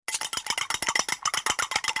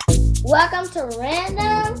Welcome to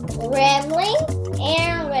Random Rambling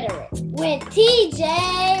and Rhetoric with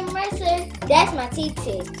TJ Mercer. That's my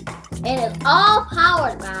TT. And it's all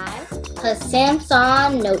powered by her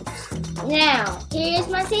Samsung Notes. Now, here's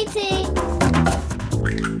my TT.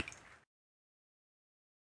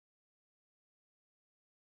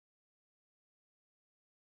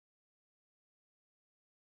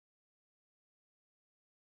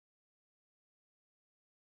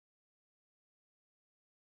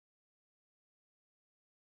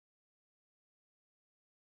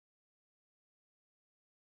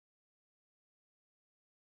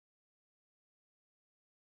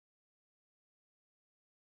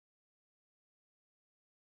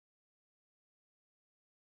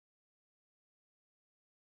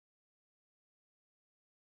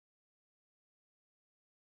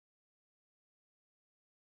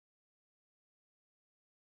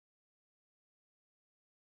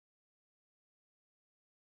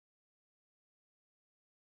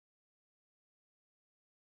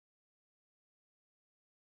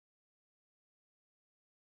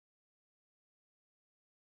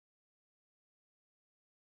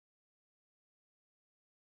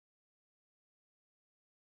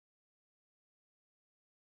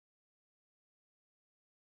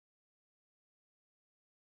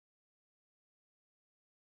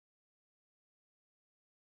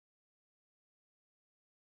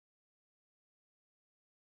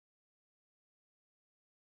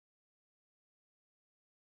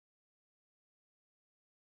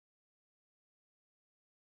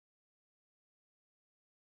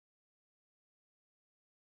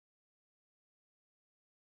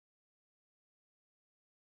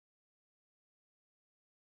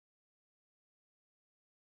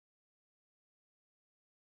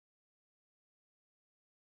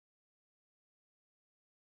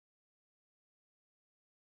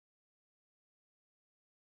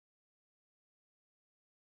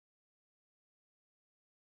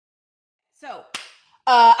 So,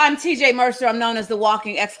 I'm TJ Mercer. I'm known as the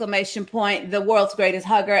walking exclamation point, the world's greatest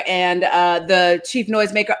hugger, and the chief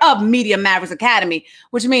noisemaker of Media Mavericks Academy,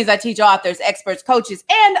 which means I teach authors, experts, coaches,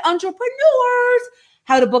 and entrepreneurs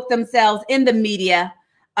how to book themselves in the media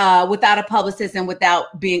without a publicist and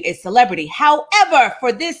without being a celebrity. However,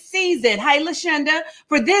 for this season, hi, Lashonda,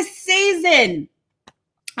 for this season,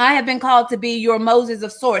 I have been called to be your Moses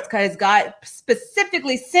of sorts because God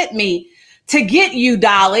specifically sent me to get you,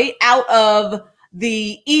 Dolly, out of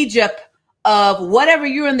the Egypt of whatever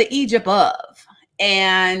you're in the Egypt of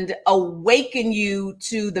and awaken you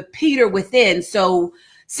to the Peter within. So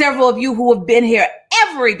several of you who have been here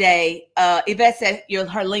every day, Yvette said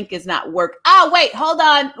her link is not working. Oh, wait, hold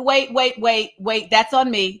on. Wait. That's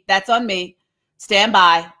on me. Stand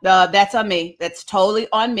by. That's on me. That's totally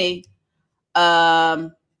on me.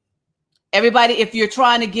 Everybody, if you're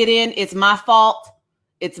trying to get in, it's my fault.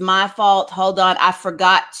 Hold on. I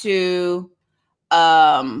forgot to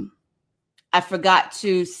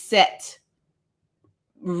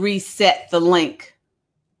reset the link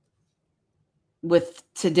with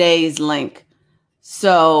today's link.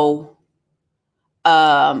 So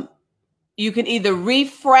you can either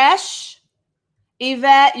refresh,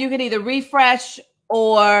 Yvette,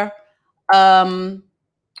 or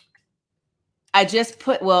I just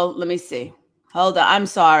put, well, let me see. Hold on. I'm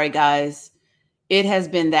sorry, guys. It has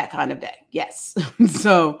been that kind of day. Yes.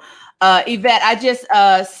 So, Yvette, I just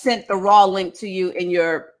sent the raw link to you in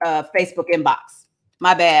your Facebook inbox.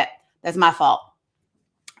 My bad. That's my fault.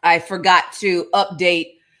 I forgot to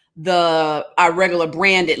update our regular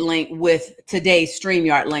branded link with today's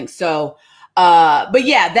StreamYard link. So, but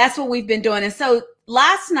yeah, that's what we've been doing. And so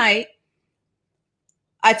last night,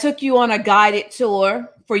 I took you on a guided tour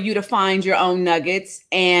for you to find your own nuggets.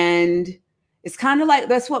 And it's kind of like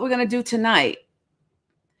that's what we're going to do tonight.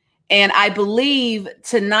 And I believe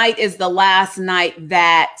tonight is the last night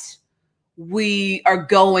that we are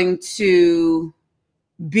going to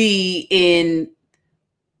be in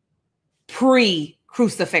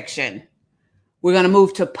pre-crucifixion. We're going to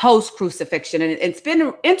move to post-crucifixion. And it's been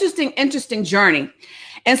an interesting journey.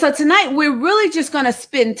 And so tonight we're really just going to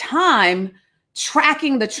spend time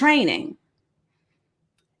tracking the training.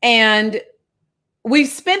 And we've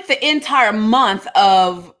spent the entire month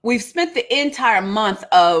of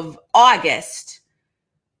August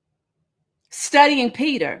studying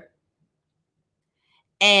Peter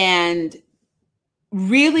and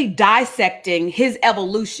really dissecting his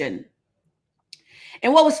evolution.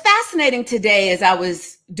 And what was fascinating today as I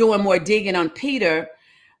was doing more digging on Peter,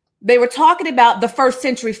 they were talking about the first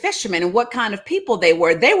century fishermen and what kind of people they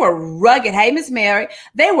were. They were rugged. Hey, Miss Mary,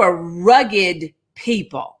 they were rugged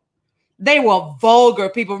people. They were vulgar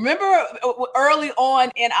people. Remember early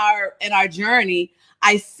on in our journey,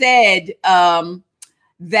 I said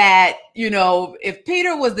that, you know, if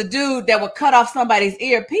Peter was the dude that would cut off somebody's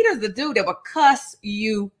ear, Peter's the dude that would cuss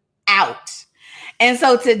you out. And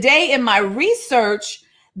so today in my research,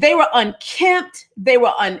 they were unkempt, they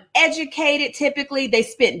were uneducated. Typically, they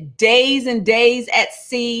spent days and days at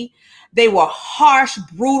sea. They were harsh,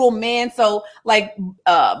 brutal men. So like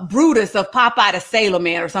Brutus of Popeye the Sailor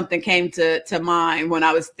Man or something came to mind when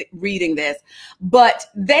I was reading this. But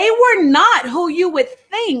they were not who you would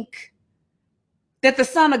think that the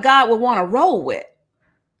Son of God would want to roll with.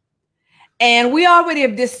 And we already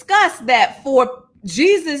have discussed that for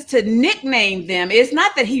Jesus to nickname them, it's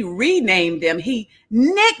not that he renamed them. He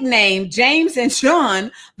nicknamed James and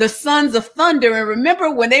John the sons of thunder. And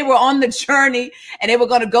remember when they were on the journey and they were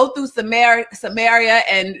going to go through Samaria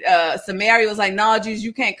and Samaria was like, no, Jesus,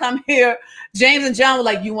 you can't come here. James and John were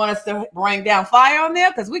like, you want us to bring down fire on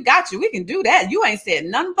there? Because we got you. We can do that. You ain't said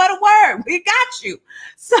nothing but a word. We got you.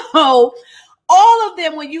 So all of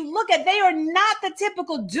them, when you look at, they are not the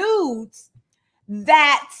typical dudes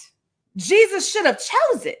that Jesus should have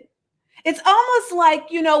chosen. It's almost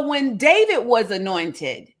like, you know, when David was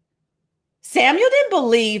anointed, Samuel didn't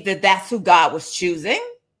believe that that's who God was choosing.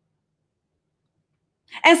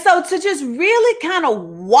 And so to just really kind of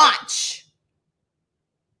watch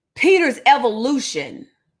Peter's evolution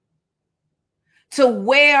to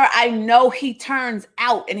where I know he turns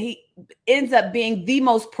out and he ends up being the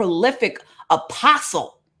most prolific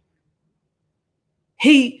apostle.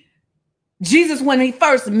 Jesus, when he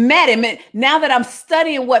first met him, and now that I'm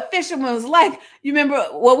studying what fishermen was like, you remember,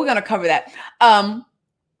 well, we're going to cover that.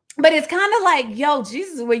 But it's kind of like, yo,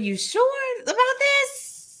 Jesus, were you sure about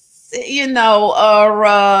this? You know,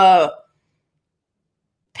 or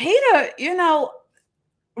Peter, you know,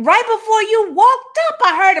 right before you walked up,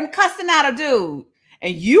 I heard him cussing out a dude.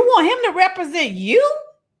 And you want him to represent you?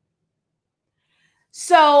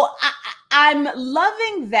 So I'm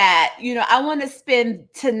loving that. You know, I want to spend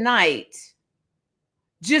tonight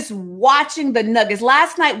just watching the nuggets.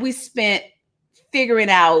 Last night we spent figuring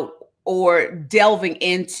out or delving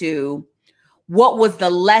into what was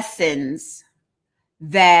the lessons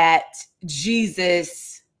that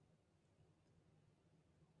Jesus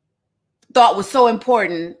thought was so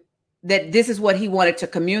important that this is what he wanted to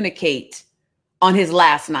communicate on his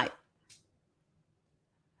last night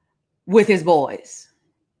with his boys.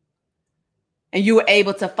 And you were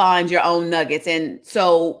able to find your own nuggets. And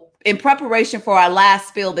so in preparation for our last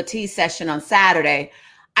Spill the Tea session on Saturday,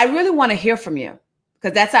 I really want to hear from you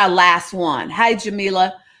because that's our last one. Hi,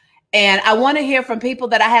 Jamila. And I want to hear from people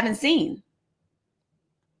that I haven't seen.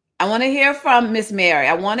 I want to hear from Miss Mary.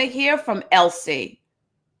 I want to hear from Elsie.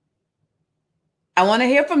 I want to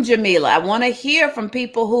hear from Jamila. I want to hear from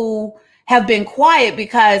people who have been quiet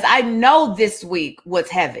because I know this week was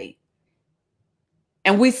heavy.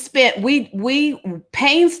 And we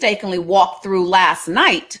painstakingly walked through last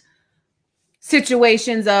night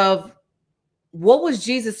situations of what was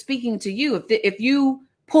Jesus speaking to you? If you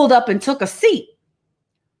pulled up and took a seat,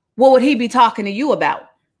 what would he be talking to you about?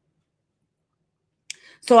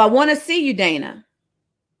 So I want to see you, Dana.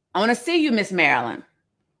 I want to see you, Miss Marilyn,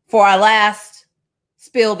 for our last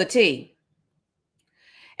Spill the Tea.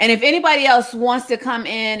 And if anybody else wants to come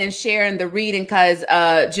in and share in the reading, because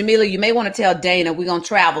Jamila, you may want to tell Dana we're going to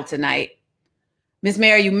travel tonight. Miss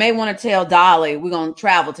Mary, you may want to tell Dolly we're going to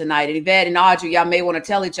travel tonight. And Yvette and Audrey, y'all may want to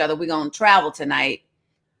tell each other we're going to travel tonight.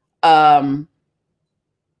 We're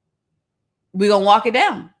going to walk it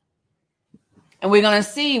down. And we're going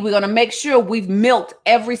to make sure we've milked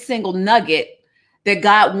every single nugget that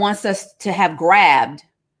God wants us to have grabbed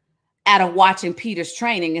out of watching Peter's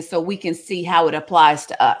training. And so we can see how it applies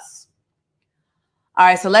to us. All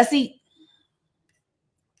right, so let's eat.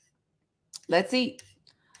 Let's eat.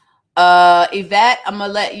 Yvette, I'm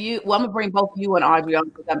going to bring both you and Audrey on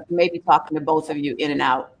because I'm maybe talking to both of you in and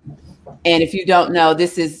out. And if you don't know,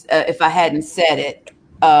 this is, if I hadn't said it,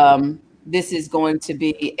 this is going to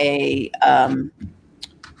be a kind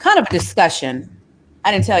of discussion.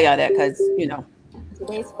 I didn't tell y'all that because, you know,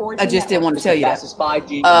 I just didn't want to tell you that. This is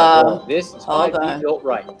 5G. This is 5G built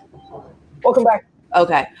right. Welcome back.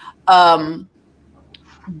 Okay.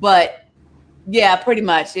 But yeah, pretty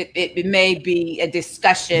much. It may be a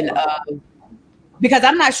discussion of, because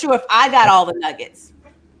I'm not sure if I got all the nuggets.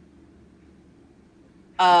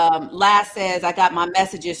 Last says, I got my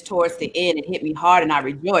messages towards the end. It hit me hard and I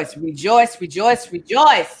rejoice. Rejoice, rejoice,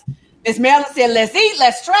 rejoice. Miss Marilyn said, let's eat,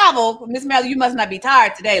 let's travel. Miss Marilyn, you must not be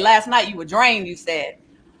tired today. Last night you were drained, you said.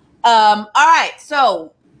 All right,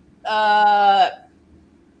 so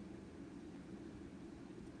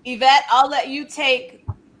Yvette, I'll let you take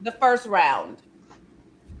the first round.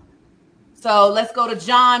 So let's go to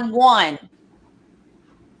John 1,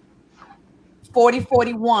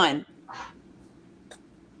 40-41.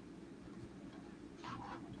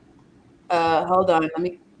 Hold on, let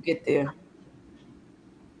me get there.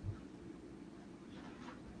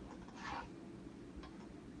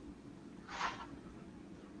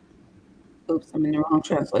 Oops, I'm in the wrong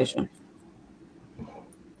translation.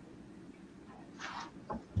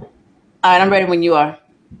 All right, I'm ready when you are.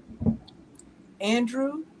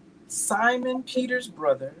 Andrew, Simon Peter's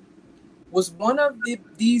brother, was one of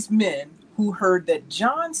these men who heard that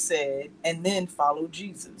John said and then followed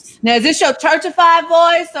Jesus. Now, is this your churchified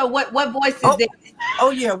voice, or what voice is this?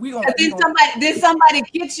 Oh yeah, did somebody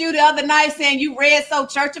get you the other night saying you read so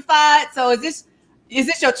churchified? So is this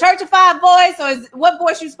your churchified voice, or what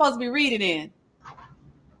voice you supposed to be reading in?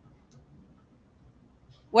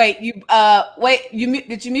 Wait,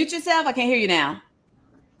 did you mute yourself? I can't hear you now.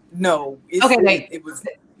 No. It was,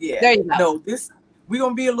 yeah. There you go. No, we're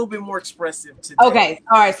going to be a little bit more expressive today. Okay.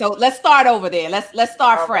 All right. So let's start over there. Let's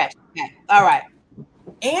start fresh. Okay. All right.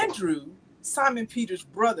 Andrew, Simon Peter's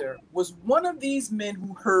brother, was one of these men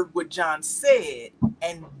who heard what John said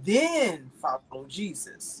and then followed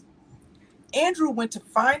Jesus. Andrew went to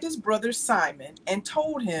find his brother Simon and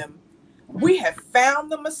told him, "We have found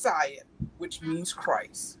the Messiah," which means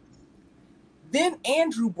Christ. Then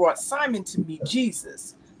Andrew brought Simon to meet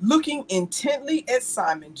Jesus. Looking intently at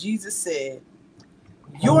Simon, Jesus said,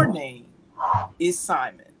 "Your name is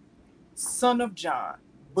Simon, son of John,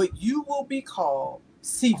 but you will be called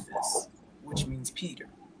Cephas," which means Peter.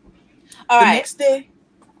 All right. Next day.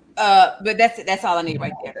 But that's all I need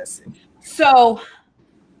right there. That's it. So,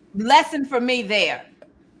 lesson for me there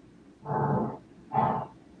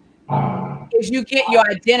is you get your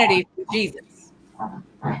identity from Jesus.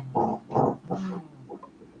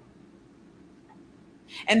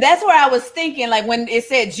 And that's where I was thinking, like when it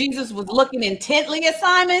said Jesus was looking intently at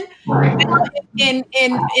Simon,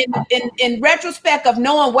 in retrospect of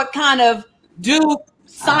knowing what kind of dude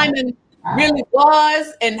Simon really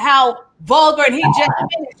was and how vulgar, and he just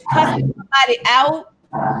finished cussing somebody out.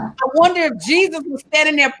 I wonder if Jesus was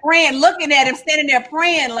standing there praying, looking at him, standing there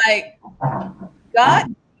praying, like,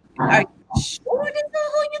 God, are you sure this is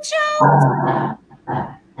who you chose?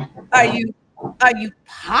 Are you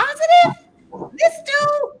positive? This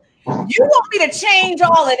dude, you want me to change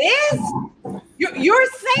all of this? You're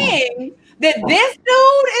saying that this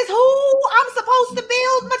dude is who I'm supposed to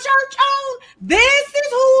build my church on? This is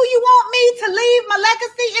who you want me to leave my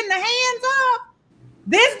legacy in the hands of?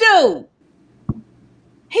 This dude,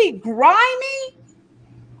 he grimy,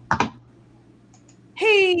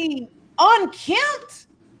 he unkempt,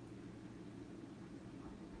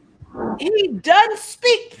 he doesn't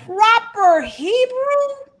speak proper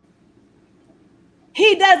Hebrew,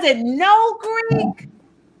 he doesn't know Greek.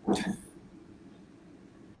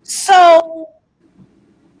 So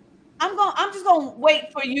I'm just gonna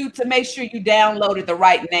wait for you to make sure you downloaded the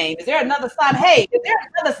right name. Is there another Simon? Hey, is there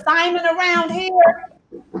another Simon around here?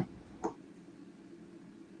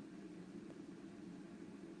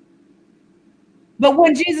 But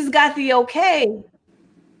when Jesus got the okay,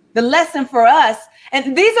 the lesson for us,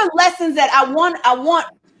 and these are lessons that I want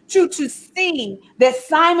you to see that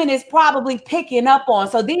Simon is probably picking up on.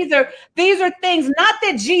 So these are things not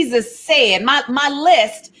that Jesus said. My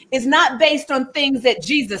list is not based on things that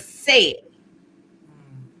Jesus said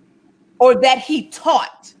or that he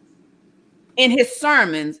taught in his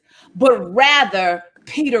sermons, but rather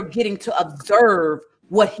Peter getting to observe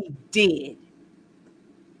what he did.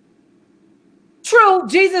 True,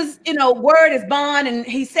 Jesus, word is bond, and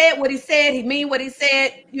he said what he said, he mean what he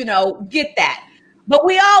said, get that. But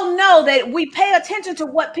we all know that we pay attention to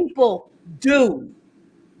what people do.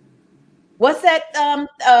 What's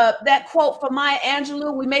that quote from Maya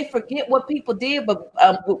Angelou? We may forget what people did, but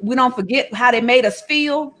we don't forget how they made us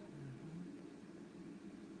feel.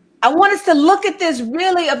 I want us to look at this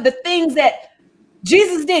really of the things that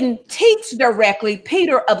Jesus didn't teach directly,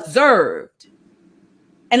 Peter observed.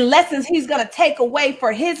 And lessons he's going to take away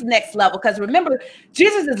for his next level. Because remember,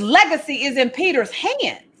 Jesus' legacy is in Peter's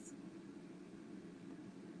hands.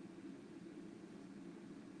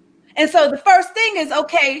 And so the first thing is,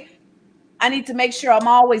 okay, I need to make sure I'm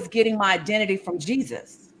always getting my identity from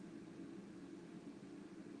Jesus.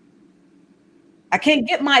 I can't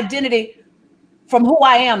get my identity from who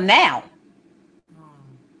I am now.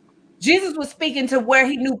 Jesus was speaking to where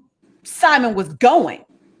he knew Simon was going.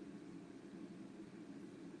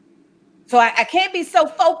 So I can't be so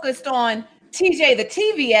focused on TJ, the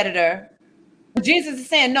TV editor. Jesus is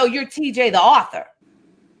saying, no, you're TJ, the author.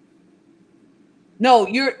 No,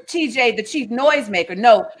 you're TJ, the chief noisemaker.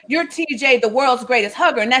 No, you're TJ, the world's greatest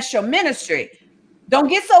hugger, and that's your ministry. Don't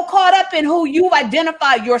get so caught up in who you've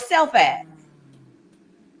identified yourself as.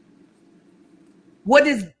 What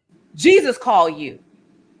does Jesus call you?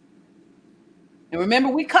 And remember,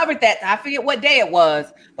 we covered that. I forget what day it was,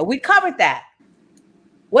 but we covered that.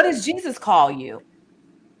 What does Jesus call you?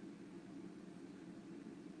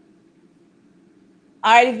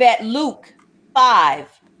 All right, Yvette, Luke 5,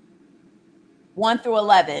 1 through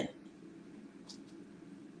 11.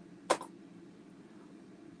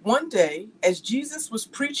 One day, as Jesus was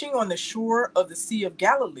preaching on the shore of the Sea of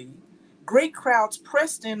Galilee, great crowds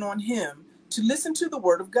pressed in on him to listen to the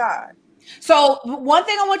word of God. So one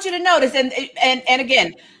thing I want you to notice, and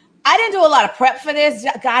again, I didn't do a lot of prep for this.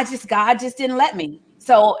 God just didn't let me.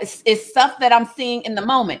 So it's stuff that I'm seeing in the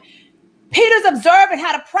moment. Peter's observing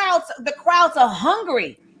how the crowds are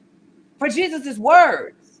hungry for Jesus's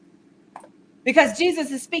words because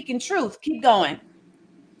Jesus is speaking truth. Keep going.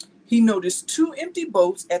 He noticed 2 empty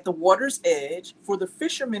boats at the water's edge, for the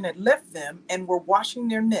fishermen had left them and were washing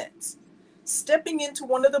their nets. Stepping into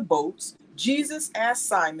one of the boats, Jesus asked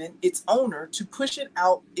Simon, its owner, to push it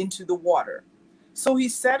out into the water. So he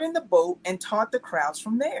sat in the boat and taught the crowds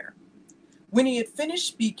from there. When he had finished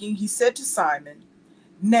speaking, he said to Simon,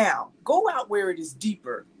 "Now go out where it is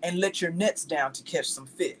deeper and let your nets down to catch some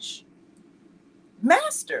fish."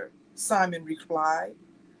 "Master," Simon replied,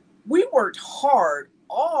 "we worked hard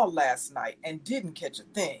all last night and didn't catch a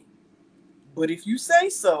thing. But if you say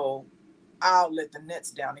so, I'll let the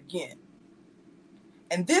nets down again."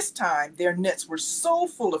 And this time their nets were so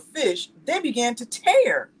full of fish, they began to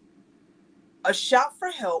tear. A shout for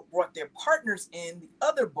help brought their partners in the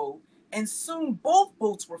other boat, and soon both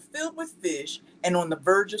boats were filled with fish and on the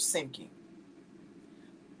verge of sinking.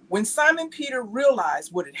 When Simon Peter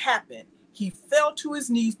realized what had happened, he fell to his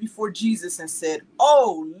knees before Jesus and said,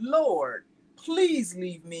 "Oh, Lord, please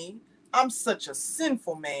leave me. I'm such a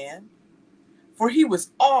sinful man." For he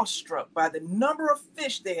was awestruck by the number of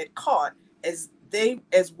fish they had caught, as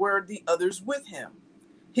were the others with him.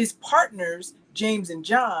 His partners, James and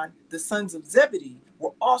John, the sons of Zebedee,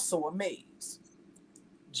 were also amazed.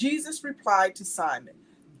 Jesus replied to Simon,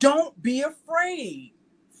 "Don't be afraid.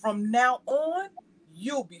 From now on,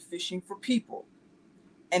 you'll be fishing for people."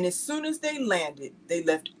 And as soon as they landed, they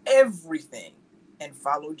left everything and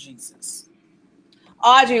followed Jesus.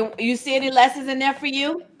 Audrey, you see any lessons in there for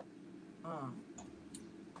you?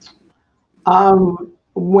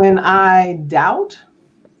 When I doubt,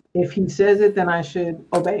 if he says it, then I should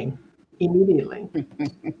obey immediately,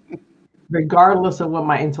 regardless of what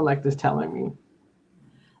my intellect is telling me.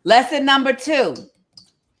 Lesson number 2,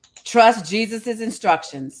 trust Jesus's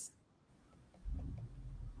instructions.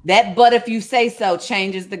 That "but if you say so"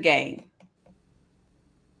 changes the game.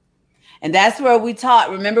 And that's where we taught,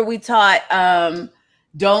 remember we taught,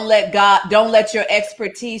 don't let your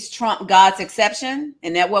expertise trump God's exception.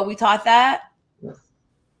 Isn't that what we taught that? Yes.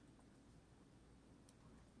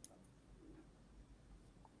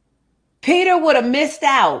 Peter would have missed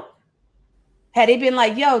out had he been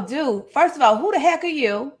like, "Yo, dude, first of all, who the heck are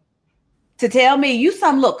you to tell me you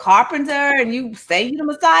some little carpenter and you say you the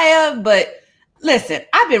Messiah? But listen,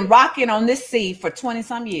 I've been rocking on this sea for 20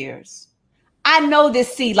 some years. I know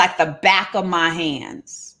this sea like the back of my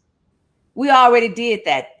hands." We already did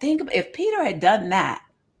that. Think about if Peter had done that,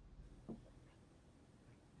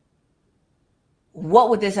 what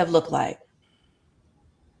would this have looked like?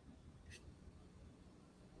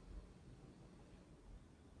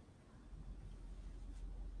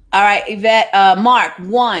 All right, Yvette, Mark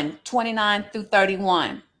 1, 29 through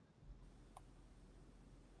 31.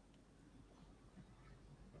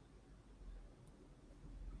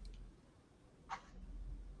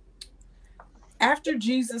 After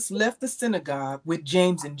Jesus left the synagogue with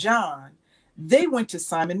James and John, they went to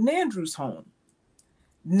Simon and Andrew's home.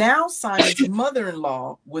 Now Simon's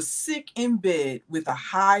mother-in-law was sick in bed with a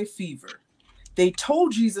high fever. They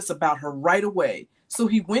told Jesus about her right away, so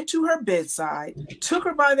he went to her bedside, took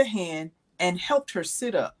her by the hand, and helped her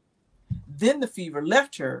sit up. Then the fever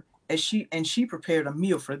left her, and she prepared a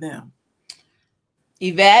meal for them.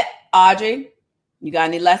 Yvette, Audrey, you got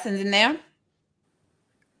any lessons in there?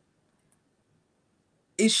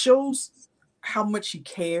 It shows how much he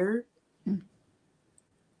cared.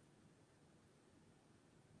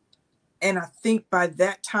 And I think by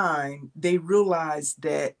that time, they realized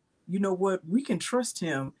that, you know what, we can trust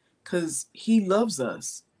him because he loves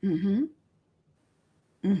us. Mm-hmm.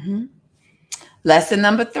 Mm-hmm. Lesson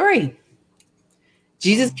number 3.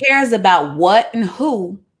 Jesus cares about what and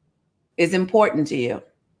who is important to you.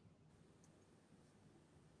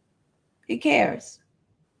 He cares.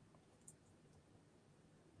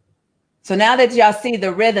 So now that y'all see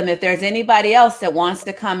the rhythm, if there's anybody else that wants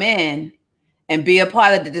to come in and be a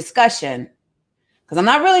part of the discussion, because I'm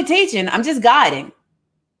not really teaching, I'm just guiding.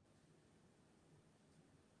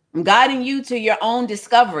 I'm guiding you to your own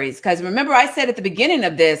discoveries. Because remember, I said at the beginning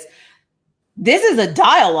of this is a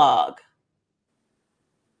dialogue.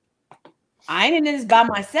 I ain't in this by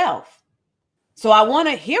myself. So I want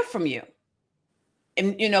to hear from you.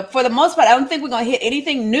 And, you know, for the most part, I don't think we're going to hit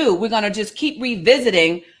anything new. We're going to just keep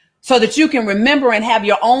revisiting so that you can remember and have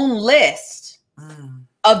your own list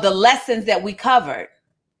of the lessons that we covered.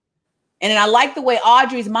 And I like the way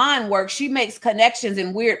Audrey's mind works. She makes connections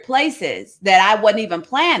in weird places that I wasn't even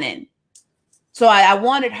planning. So I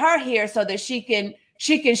wanted her here so that she can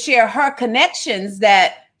share her connections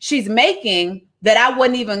that she's making that I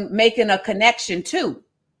wasn't even making a connection to.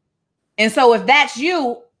 And so if that's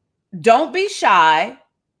you, don't be shy.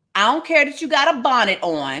 I don't care that you got a bonnet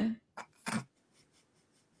on.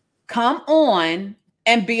 Come on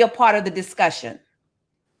and be a part of the discussion.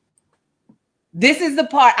 This is the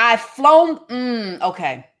part I've flown.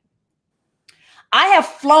 Okay. I have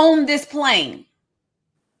flown this plane.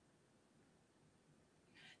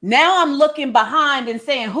 Now I'm looking behind and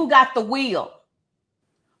saying, who got the wheel?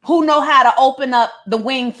 Who know how to open up the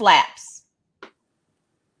wing flaps?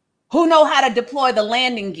 Who know how to deploy the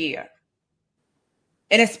landing gear?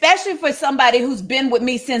 And especially for somebody who's been with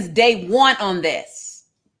me since day one on this,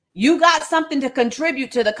 you got something to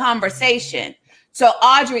contribute to the conversation. So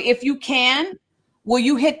Audrey, if you can, will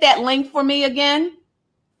you hit that link for me again? In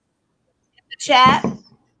the chat?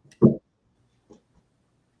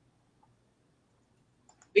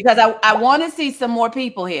 Because I want to see some more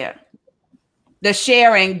people here. They're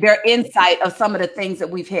sharing their insight of some of the things that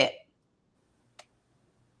we've hit.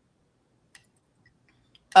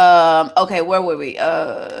 Okay, where were we?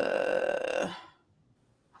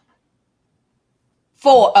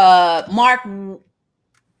 Mark.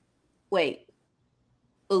 Wait.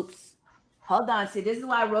 Oops. Hold on. See, this is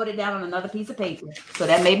why I wrote it down on another piece of paper. So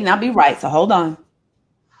that may not be right. So hold on.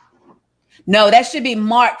 No, that should be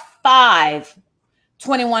Mark 5,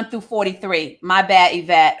 21 through 43. My bad,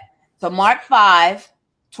 Yvette. So Mark 5,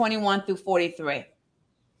 21 through 43.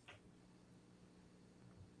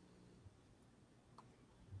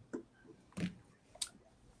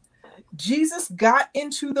 Jesus got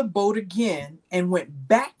into the boat again and went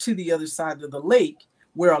back to the other side of the lake,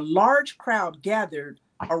 where a large crowd gathered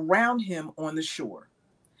around him on the shore.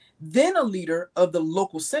 Then a leader of the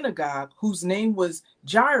local synagogue, whose name was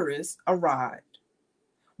Jairus, arrived.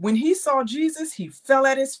 When he saw Jesus, he fell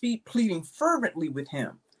at his feet, pleading fervently with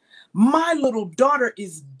him. "My little daughter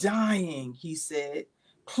is dying," he said.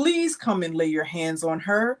 "Please come and lay your hands on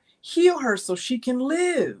her, heal her so she can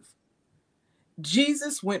live."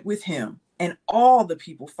 Jesus went with him, and all the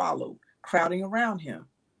people followed, crowding around him.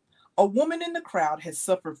 A woman in the crowd had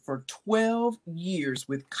suffered for 12 years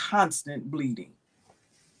with constant bleeding.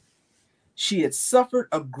 She had suffered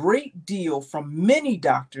a great deal from many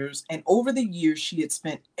doctors, and over the years she had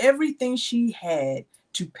spent everything she had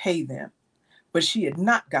to pay them. But she had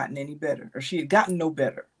not gotten any better, or she had gotten no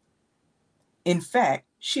better. In fact,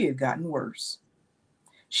 she had gotten worse.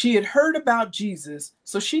 She had heard about Jesus,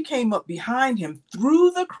 so she came up behind him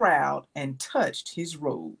through the crowd and touched his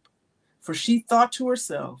robe. For she thought to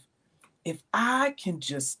herself, if I can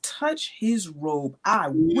just touch his robe, I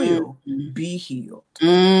will be healed.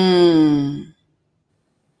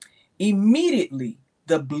 Immediately,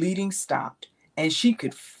 the bleeding stopped, and she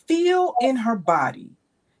could feel in her body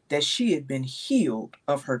that she had been healed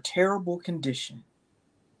of her terrible condition.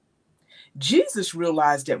 Jesus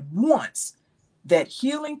realized at once that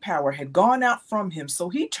healing power had gone out from him, so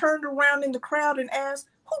he turned around in the crowd and asked,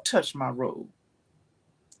 "Who touched my robe?"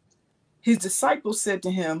 His disciples said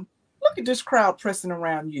to him, "Look at this crowd pressing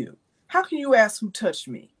around you. How can you ask who touched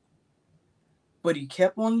me?" But he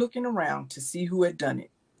kept on looking around to see who had done it.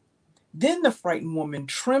 Then the frightened woman,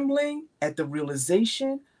 trembling at the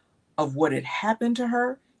realization of what had happened to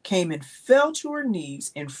her, came and fell to her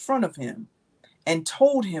knees in front of him and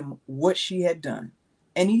told him what she had done.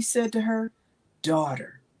 And he said to her,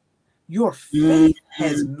 "Daughter, your faith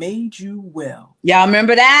has made you well." Y'all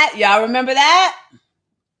remember that? Y'all remember that?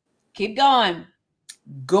 Keep going.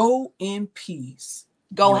 Go in peace.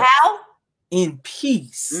 Go how? In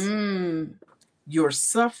peace. Your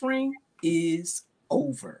suffering is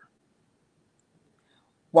over.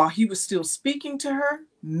 While he was still speaking to her,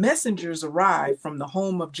 messengers arrived from the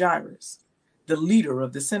home of Jairus, the leader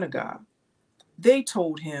of the synagogue. They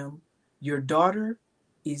told him, "Your daughter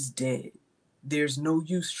is dead. There's no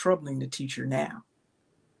use troubling the teacher now."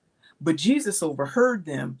 But Jesus overheard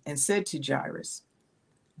them and said to Jairus,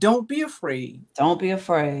 "Don't be afraid." Don't be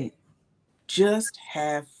afraid. Just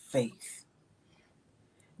have faith.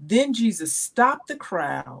 Then Jesus stopped the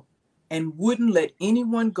crowd and wouldn't let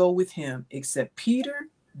anyone go with him except Peter,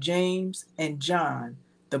 James, and John,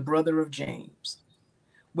 the brother of James.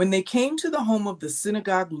 When they came to the home of the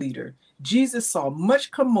synagogue leader, Jesus saw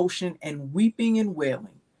much commotion and weeping and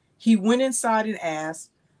wailing. He went inside and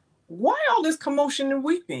asked, "Why all this commotion and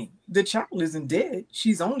weeping? The child isn't dead.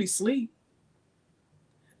 She's only asleep."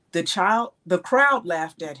 The crowd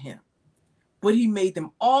laughed at him, but he made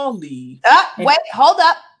them all leave. Wait, hold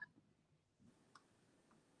up.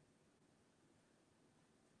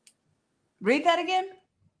 Read that again.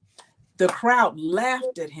 The crowd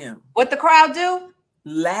laughed at him. What the crowd do?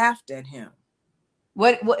 Laughed at him.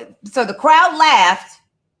 What? So the crowd laughed.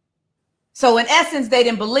 So in essence, they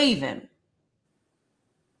didn't believe him.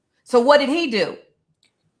 So what did he do?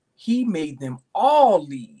 He made them all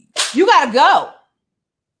leave. You gotta go.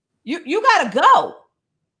 You gotta go.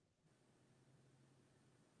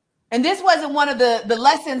 And this wasn't one of the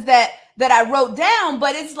lessons that I wrote down,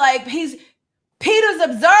 but it's like Peter's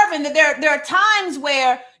observing that there are times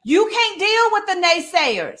where you can't deal with the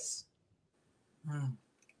naysayers.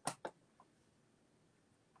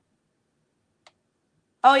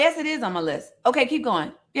 Oh, yes, it is on my list. Okay, keep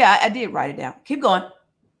going. Yeah, I did write it down. Keep going.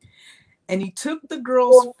 And he took the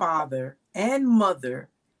girl's father and mother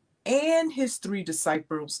and his 3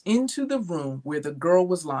 disciples into the room where the girl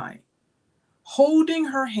was lying. Holding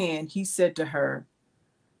her hand, he said to her,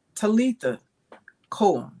 "Talitha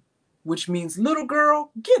koum," which means, "Little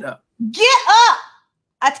girl, get up." Get up.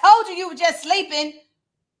 I told you were just sleeping.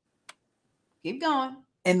 Keep going.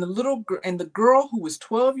 And the girl, who was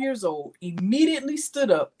 12 years old, immediately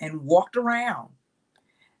stood up and walked around.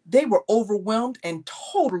 They were overwhelmed and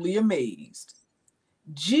totally amazed.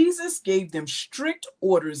 Jesus gave them strict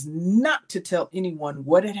orders not to tell anyone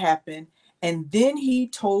what had happened, and then he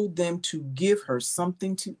told them to give her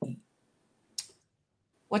something to eat.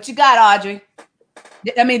 What you got, Audrey?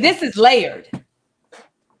 I mean, this is layered.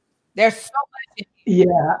 There's so much.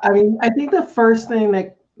 Yeah, I mean, I think the first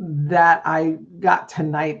thing that I got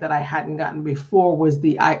tonight that I hadn't gotten before was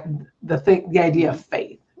the idea of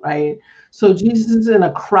faith, right? So Jesus is in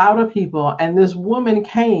a crowd of people, and this woman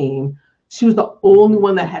came. She was the only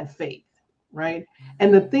one that had faith, right?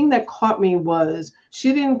 And the thing that caught me was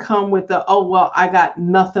she didn't come with the, "Oh, well, I got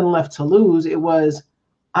nothing left to lose." It was,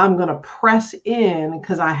 "I'm going to press in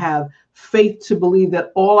because I have faith to believe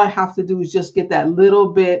that all I have to do is just get that little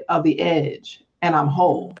bit of the edge and I'm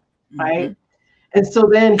whole," right? Mm-hmm. And so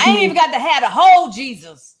then I ain't even got to have the whole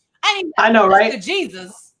Jesus. I know, right? The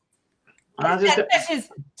Jesus. That's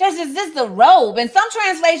just the robe. And some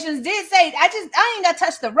translations did say, I ain't got to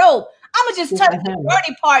touch the robe. I'm going to just touch the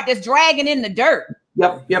dirty part that's dragging in the dirt.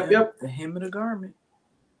 Yep. The hem of the garment.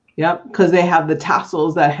 Yep, because they have the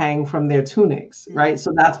tassels that hang from their tunics, right?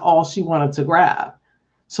 So that's all she wanted to grab.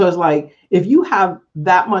 So it's like, if you have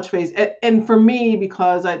that much faith, and for me,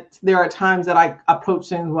 because there are times that I approach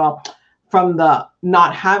things, from the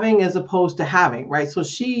not having as opposed to having, right? So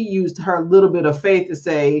she used her little bit of faith to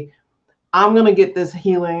say, "I'm going to get this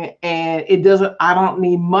healing, and I don't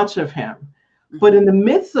need much of him." Mm-hmm. But in the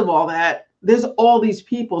midst of all that, there's all these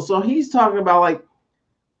people. So he's talking about, like,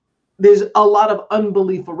 there's a lot of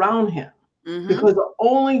unbelief around him. Mm-hmm. Because the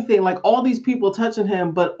only thing, like, all these people touching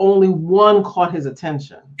him, but only one caught his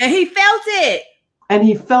attention. And he felt it.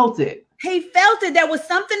 He felt it. There was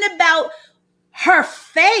something about her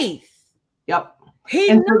faith. Yep.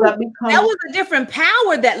 He knew so that was a different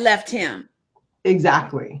power that left him.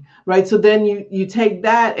 Exactly. Right. So then you take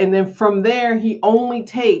that, and then from there, he only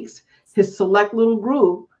takes his select little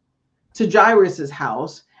group to Jairus's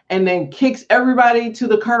house and then kicks everybody to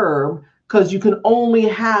the curb, because you can only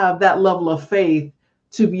have that level of faith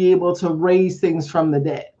to be able to raise things from the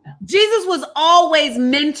dead. Jesus was always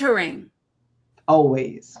mentoring.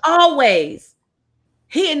 Always.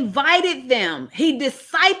 He invited them. He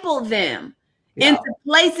discipled them into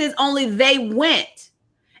places only they went.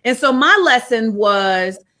 And so my lesson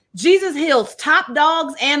was, Jesus heals top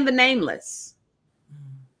dogs and the nameless.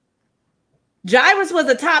 Jairus was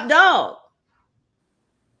a top dog.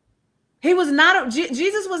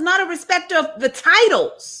 Jesus was not a respecter of the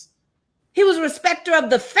titles. He was a respecter of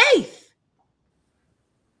the faith.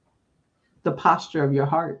 The posture of your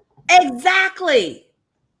heart. Exactly.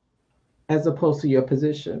 As opposed to your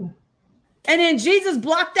position. And then Jesus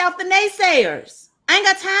blocked out the naysayers. I ain't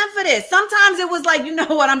got time for this. Sometimes it was like, you know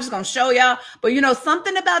what, I'm just going to show y'all. But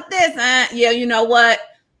something about this. Yeah, you know what?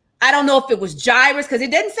 I don't know if it was Jairus, because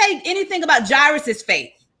it didn't say anything about Jairus's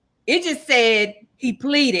faith. It just said he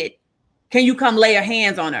pleaded, "Can you come lay your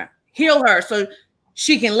hands on her, heal her, so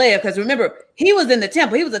she can live. Because remember, he was in the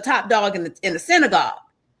temple. He was a top dog in the synagogue.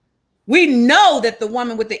 We know that the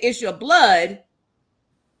woman with the issue of blood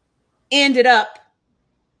ended up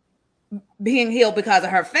being healed because of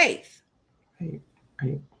her faith.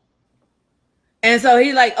 Right. And so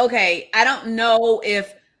he's like, okay, I don't know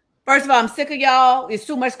if, first of all, I'm sick of y'all. It's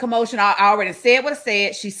too much commotion. I already said what I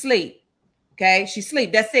said. She sleep. Okay. She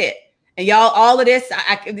sleep. That's it. And y'all, all of this,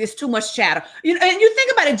 it's too much chatter. You know, and you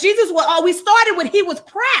think about it, Jesus we started when he was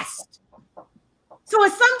pressed. So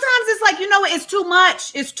sometimes it's like, you know, it's too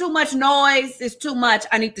much. It's too much noise. It's too much.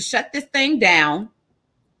 I need to shut this thing down.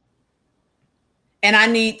 And I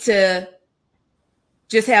need to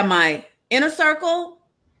just have my inner circle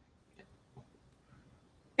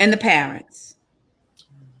and the parents.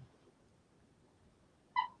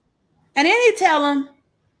 And then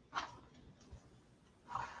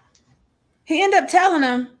he ended up telling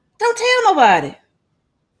them, don't tell nobody.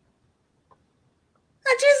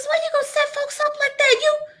 Now, Jesus, why you gonna set folks up like that?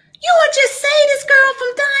 You would just save this girl from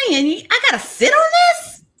dying. I gotta sit on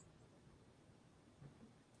this?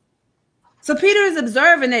 So Peter is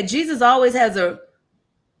observing that Jesus always has a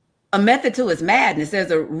method to his madness.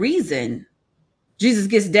 There's a reason Jesus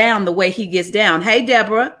gets down the way he gets down. Hey,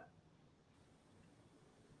 Deborah.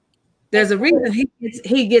 There's a reason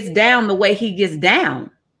he gets down the way he gets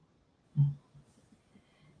down.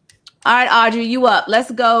 All right, Audrey, you up. Let's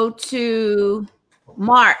go to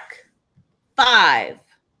Mark 5.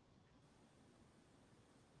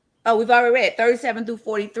 Oh, we've already read 37 through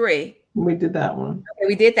 43. We did that one. Okay,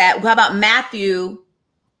 we did that. How about Matthew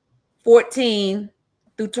 14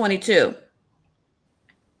 through 22?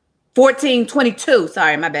 14:22.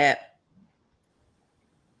 Sorry, my bad.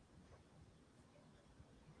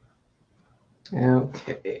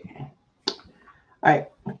 Okay. All right.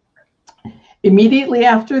 Immediately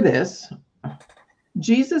after this,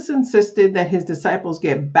 Jesus insisted that his disciples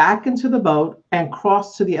get back into the boat and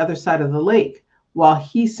cross to the other side of the lake while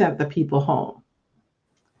he sent the people home.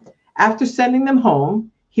 After sending them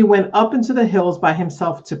home, he went up into the hills by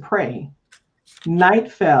himself to pray. Night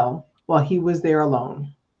fell while he was there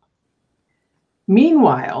alone.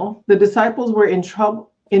 Meanwhile, the disciples were in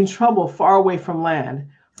trouble far away from land,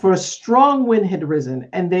 for a strong wind had risen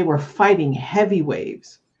and they were fighting heavy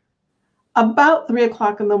waves. About 3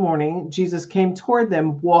 o'clock in the morning, Jesus came toward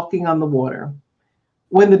them walking on the water.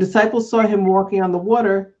 When the disciples saw him walking on the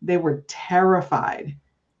water, they were terrified.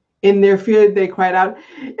 In their fear, they cried out,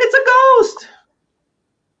 "It's a ghost!"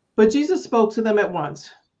 But Jesus spoke to them at once.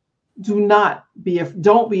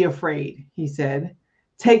 Don't be afraid, he said.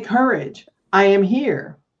 Take courage. I am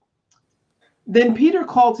here. Then Peter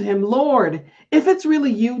called to him, "Lord, if it's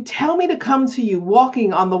really you, tell me to come to you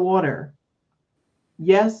walking on the water."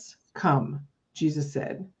 "Yes, come," Jesus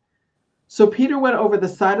said. So Peter went over the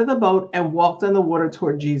side of the boat and walked on the water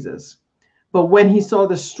toward Jesus. But when he saw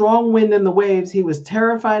the strong wind and the waves, he was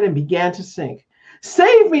terrified and began to sink.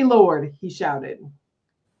 "Save me, Lord," he shouted.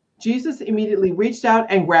 Jesus immediately reached out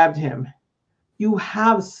and grabbed him. "You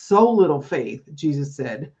have so little faith," Jesus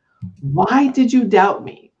said. "Why did you doubt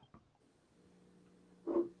me?"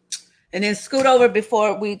 And then scoot over,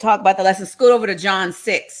 before we talk about the lesson, scoot over to John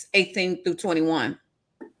 6, 18 through 21.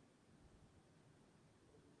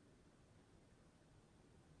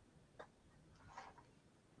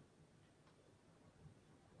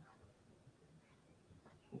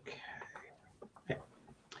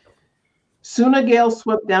 Soon a gale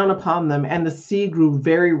swept down upon them, and the sea grew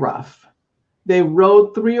very rough. They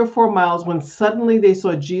rowed 3 or 4 miles when suddenly they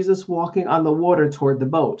saw Jesus walking on the water toward the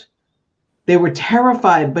boat. They were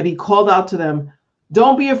terrified, but he called out to them,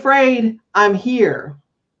 "Don't be afraid, I'm here."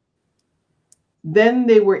 Then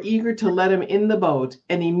they were eager to let him in the boat,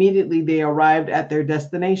 and immediately they arrived at their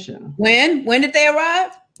destination. When did they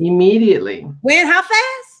arrive? Immediately. When? How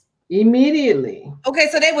fast? Immediately. Okay,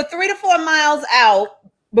 so they were 3 to 4 miles out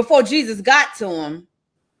before Jesus got to them.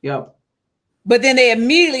 Yep. But then they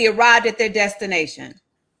immediately arrived at their destination.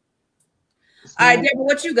 All right, Deborah,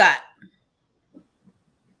 what you got?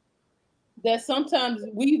 That sometimes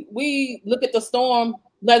we look at the storm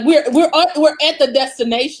like we're at the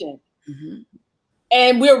destination,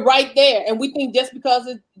 and we're right there, and we think just because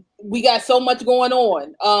we got so much going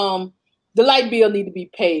on, the light bill need to be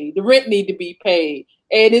paid, the rent need to be paid,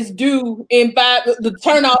 and it's due in 5. The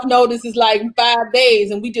turnoff notice is like 5 days,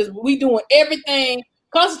 and we doing everything,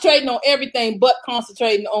 concentrating on everything but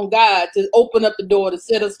concentrating on God to open up the door to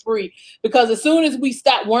set us free. Because as soon as we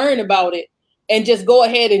stop worrying about it and just go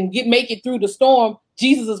ahead and make it through the storm,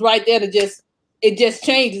 Jesus is right there it just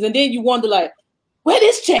changes. And then you wonder, like, where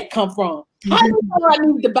this check come from? I didn't know I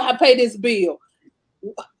needed to pay this bill.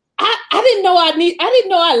 I didn't know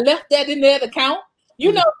I left that in that account.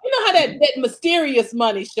 You know how that mysterious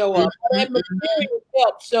money show up, that mysterious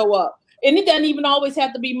help show up. And it doesn't even always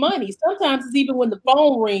have to be money. Sometimes it's even when the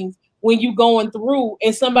phone rings, when you going through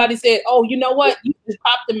and somebody said, oh, you know what? You just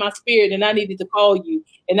popped in my spirit and I needed to call you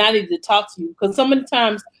and I needed to talk to you. Because some of the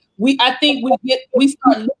times we start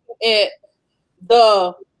looking at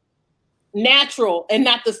the natural and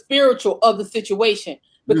not the spiritual of the situation.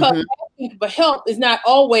 Because asking for help is not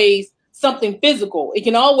always something physical. It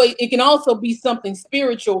can also be something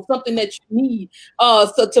spiritual, something that you need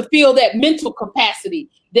so to feel that mental capacity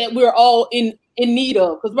that we're all in need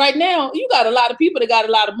of. Because right now you got a lot of people that got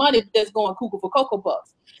a lot of money that's going cuckoo for Cocoa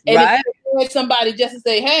Puffs. And if you want somebody just to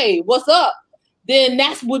say, hey, what's up? Then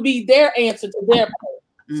that would be their answer to their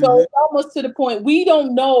point. So it's almost to the point we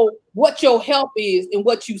don't know what your help is and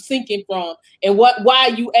what you sinking from and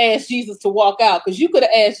why you asked Jesus to walk out. Because you could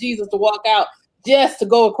have asked Jesus to walk out just to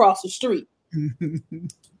go across the street.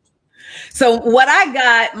 So what I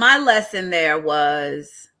got, my lesson there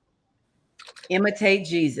was imitate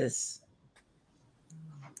Jesus.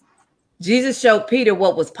 Jesus showed Peter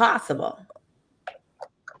what was possible.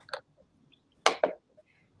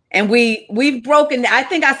 And we've broken, I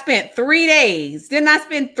think I spent 3 days. Didn't I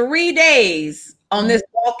spend 3 days on this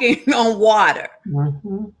walking on water?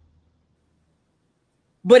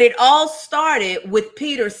 But it all started with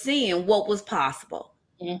Peter seeing what was possible.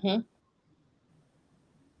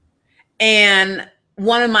 And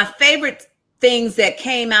one of my favorite things that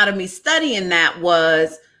came out of me studying that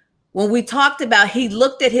was when we talked about he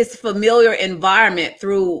looked at his familiar environment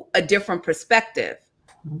through a different perspective.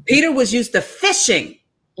 Peter was used to fishing.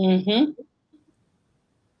 He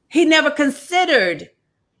never considered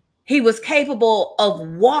he was capable of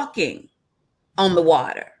walking on the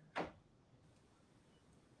water.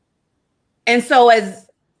 And so as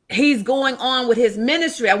he's going on with his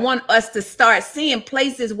ministry, I want us to start seeing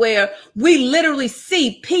places where we literally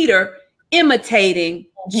see Peter imitating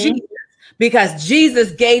Jesus, because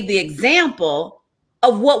Jesus gave the example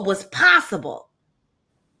of what was possible.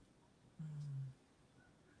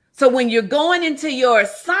 So when you're going into your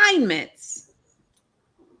assignments,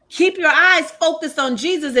 keep your eyes focused on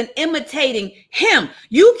Jesus and imitating him.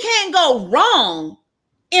 You can't go wrong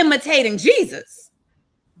imitating Jesus.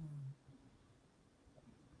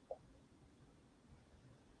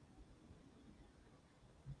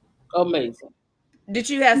 Amazing. Did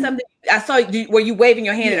you have something? I saw you. Were you waving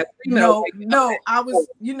your hand? No, I was,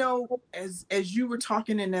 as you were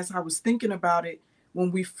talking and as I was thinking about it,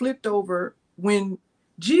 when we flipped over, when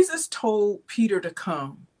Jesus told Peter to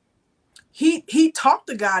come, he talked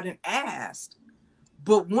to God and asked,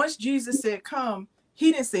 but once Jesus said come,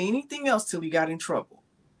 he didn't say anything else till he got in trouble.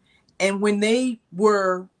 And when they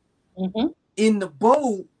were in the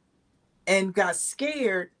boat and got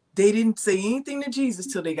scared, they didn't say anything to Jesus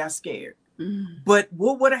till they got scared. But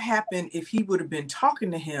what would have happened if he would have been talking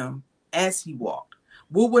to him as he walked?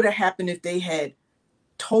 What would have happened if they had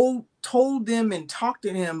told them and talked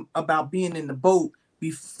to him about being in the boat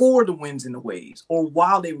before the winds and the waves, or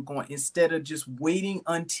while they were going, instead of just waiting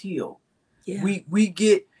until we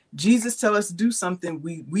get Jesus tell us to do something,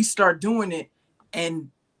 we start doing it and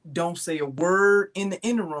don't say a word in the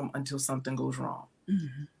interim until something goes wrong.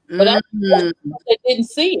 But they didn't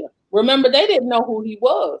see him. Remember, they didn't know who he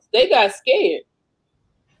was. They got scared.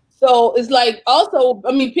 So it's like, also,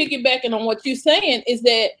 I mean, piggybacking on what you're saying is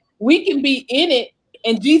that we can be in it,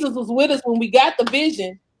 and Jesus was with us when we got the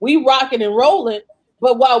vision. We rocking and rolling,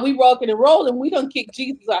 but while we rocking and rolling, we done kick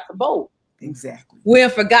Jesus out the boat. Exactly. We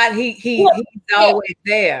forgot he's always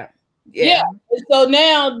there. Yeah. So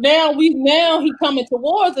now he coming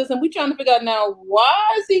towards us, and we trying to figure out now,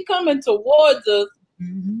 why is he coming towards us?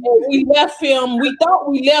 And we left him. We thought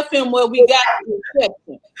we left him where we got the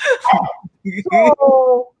reception.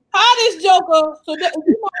 So how this Joker? So that,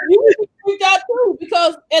 you freaked out too,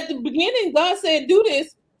 because at the beginning God said do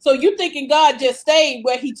this. So you thinking God just stayed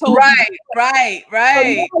where he told you? Right.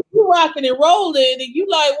 So you rocking and rolling, and you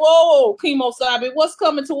like, whoa, Chemo Sabi, what's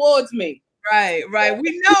coming towards me? Right.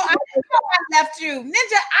 We know. I left you,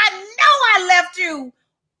 Ninja. I know I left you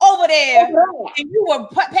over there, and you were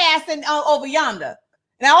passing over yonder.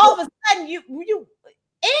 Now all of a sudden you walking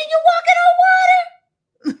on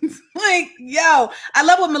water. Like, yo, I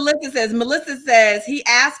love what Melissa says. Melissa says he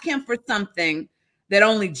asked him for something that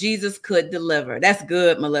only Jesus could deliver. That's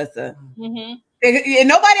good, Melissa. And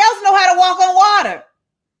nobody else know how to walk on water.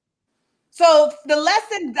 So the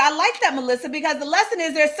lesson, I like that, Melissa, because the lesson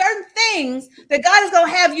is there's certain things that God is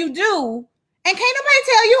gonna have you do, and can't nobody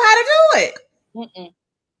tell you how to do it.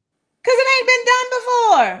 Because it ain't been done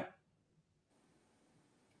before.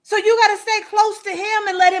 So you got to stay close to him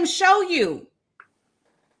and let him show you.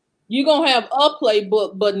 You're going to have a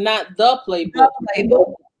playbook, but not the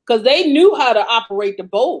playbook. Because they knew how to operate the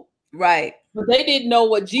boat. Right. But they didn't know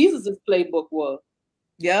what Jesus's playbook was.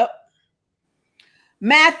 Yep.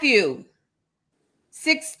 Matthew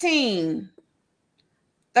 16,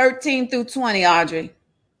 13 through 20, Audrey.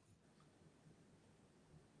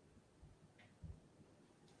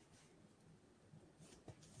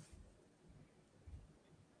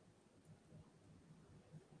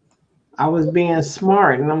 I was being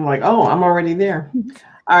smart and I'm like, oh, I'm already there.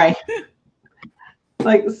 All right.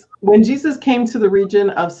 Like when Jesus came to the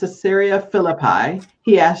region of Caesarea Philippi,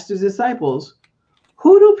 he asked his disciples,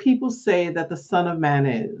 who do people say that the Son of Man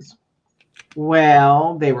is?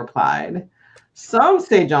 Well, they replied, some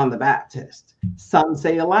say John the Baptist, some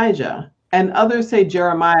say Elijah, and others say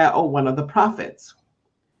Jeremiah or one of the prophets.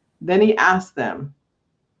 Then he asked them,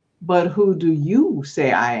 but who do you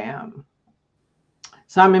say I am?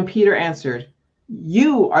 Simon Peter answered,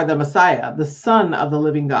 you are the Messiah, the Son of the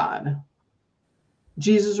living God.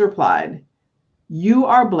 Jesus replied, you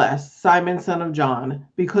are blessed, Simon, son of John,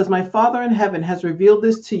 because my Father in heaven has revealed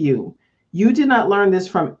this to you. You did not learn this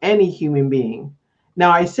from any human being.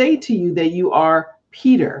 Now I say to you that you are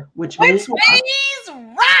Peter, which means rock.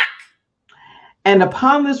 And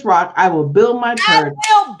upon this rock I will build my church.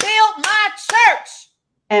 I will build my church.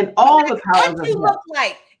 And all the powers what you look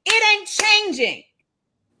like, it ain't changing.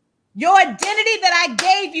 Your identity that I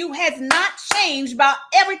gave you has not changed about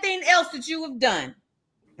everything else that you have done.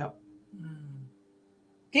 Yep.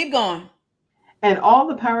 Keep going. And all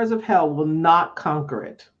the powers of hell will not conquer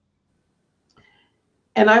it.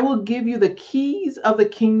 And I will give you the keys of the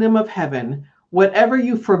kingdom of heaven. Whatever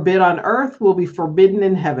you forbid on earth will be forbidden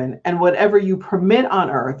in heaven, and whatever you permit on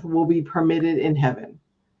earth will be permitted in heaven.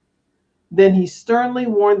 Then he sternly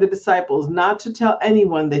warned the disciples not to tell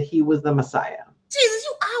anyone that he was the Messiah. Jesus,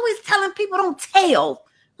 you always telling people don't tell.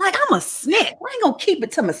 Like I'm a snitch. I ain't gonna keep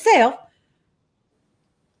it to myself.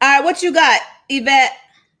 All right, what you got, Yvette?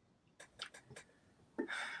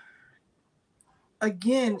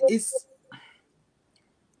 Again, it's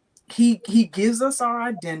he gives us our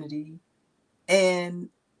identity, and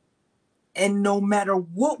no matter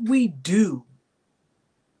what we do,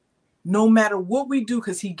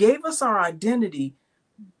 because he gave us our identity,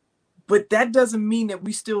 but that doesn't mean that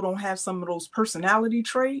we still don't have some of those personality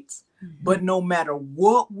traits. Mm-hmm. But no matter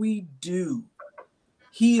what we do,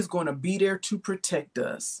 he is going to be there to protect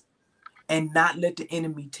us and not let the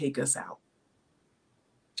enemy take us out.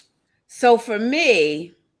 So for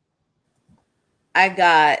me, I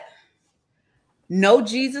got know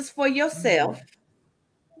Jesus for yourself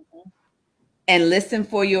and listen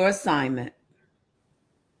for your assignment.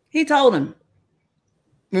 He told him.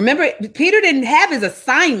 Remember, Peter didn't have his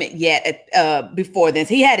assignment yet before this.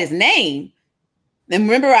 He had his name. And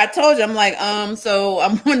remember, I told you, I'm like, so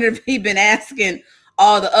I'm wondering if he'd been asking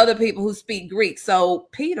all the other people who speak Greek. So,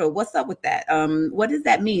 Peter, what's up with that? What does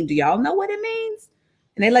that mean? Do y'all know what it means?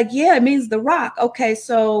 And they're like, yeah, it means the rock. Okay,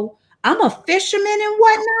 so I'm a fisherman and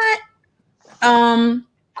whatnot.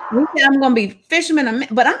 We said I'm going to be fisherman,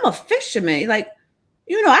 but I'm a fisherman. Like,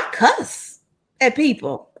 I cuss at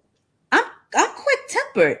people. I'm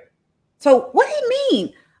quick-tempered. So what do you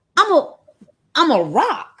mean? I'm a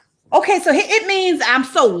rock. Okay, so it means I'm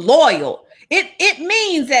so loyal. It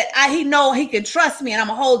means that he know he can trust me and I'm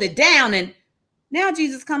gonna hold it down. And now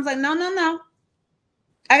Jesus comes like, no.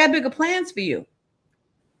 I got bigger plans for you.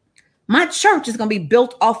 My church is going to be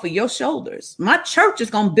built off of your shoulders. My church is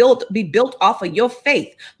going to be built off of your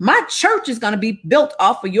faith. My church is going to be built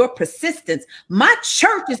off of your persistence. My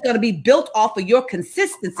church is going to be built off of your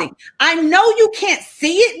consistency. I know you can't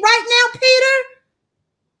see it right now, Peter,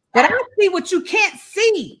 but I see what you can't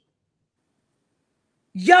see.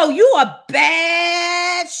 Yo, you are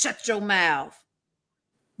bad. Shut your mouth.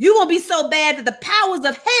 You're going to be so bad that the powers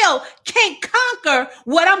of hell can't conquer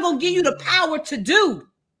what I'm going to give you the power to do.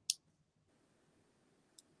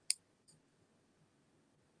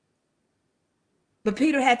 But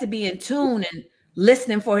Peter had to be in tune and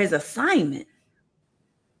listening for his assignment.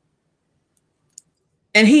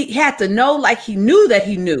 And he had to know, like he knew that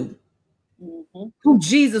he knew who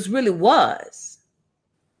Jesus really was.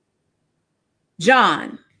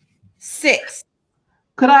 John 6.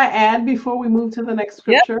 Could I add before we move to the next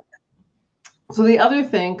scripture? Yep. So the other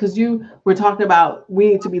thing, because you were talking about, we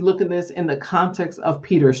need to be looking at this in the context of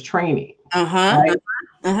Peter's training. Right?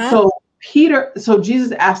 So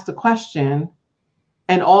Jesus asked the question,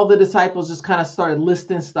 and all the disciples just kind of started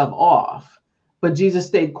listing stuff off. But Jesus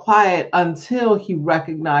stayed quiet until he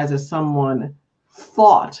recognized that someone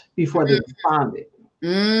thought before they responded.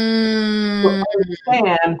 To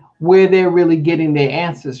understand where they're really getting their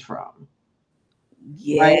answers from.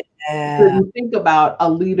 Yeah. Right? So if you think about a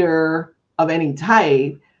leader of any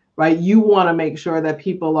type, right? You want to make sure that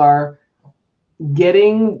people are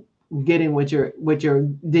getting what you're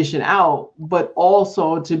dishing out, but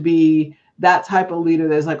also to be that type of leader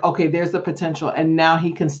that's like, okay, there's the potential, and now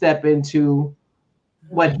he can step into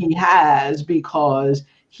what he has because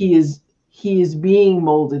he is being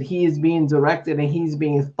molded, he is being directed, and he's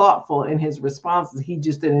being thoughtful in his responses. He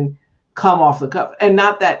just didn't come off the cuff. And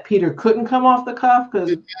not that Peter couldn't come off the cuff,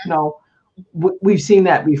 because we've seen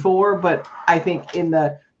that before, but I think in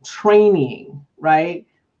the training, right,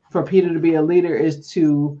 for Peter to be a leader is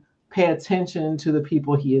to pay attention to the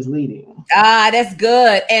people he is leading. That's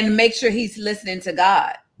good. And make sure he's listening to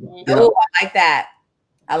God. Yeah. Oh, I like that.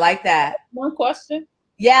 I like that. One question.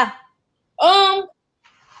 Yeah. So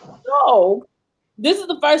this is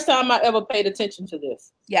the first time I ever paid attention to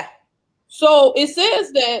this. Yeah. So it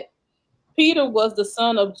says that Peter was the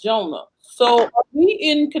son of Jonah. So are we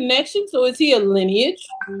in connection? So is he a lineage?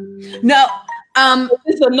 No.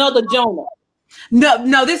 This is another Jonah.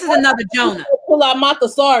 No, this is another Jonah. Pull out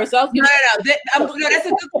Monthosaurus. No. That's a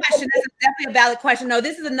good question. That's definitely a valid question. No,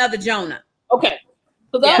 this is another Jonah. Okay.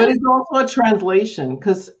 But it's also a translation,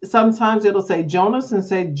 because sometimes it'll say Jonas and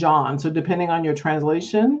say John. So depending on your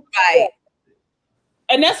translation. Right.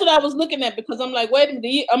 And that's what I was looking at, because I'm like, wait a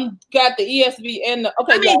minute, I'm got the ESV and the,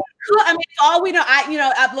 okay. I mean, all we know,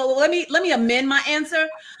 let me amend my answer.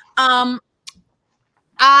 I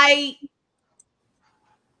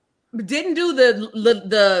didn't do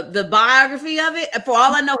the biography of it. For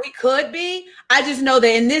all I know, he could be. I just know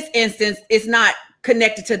that in this instance, it's not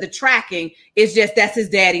connected to the tracking. It's just that's his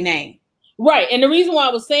daddy name. Right. And the reason why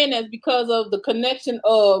I was saying that is because of the connection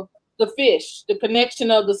of the fish, the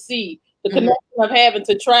connection of the sea, the connection of having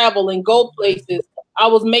to travel and go places. I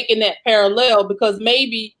was making that parallel because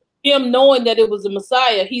maybe him knowing that it was the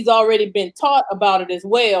Messiah, he's already been taught about it as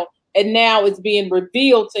well. And now it's being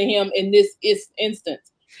revealed to him in this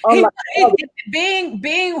instance.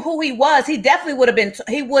 Being who he was, he definitely would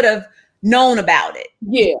have known about it.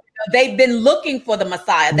 Yeah. They've been looking for the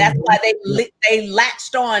Messiah. That's why they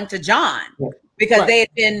latched on to John, because they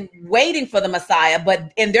had been waiting for the Messiah.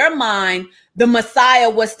 But in their mind, the Messiah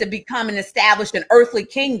was to become and establish an earthly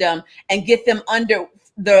kingdom and get them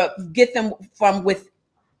from with.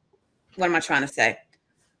 What am I trying to say?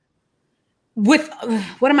 With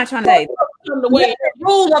what am I trying to say? The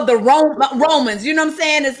rule of the Romans. You know what I'm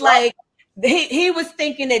saying? It's like he was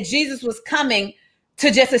thinking that Jesus was coming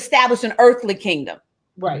to just establish an earthly kingdom.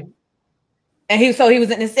 Right. And he was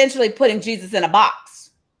essentially putting Jesus in a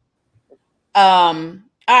box. All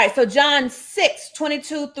right. So John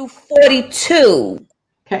 6:22-42.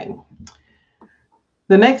 Okay.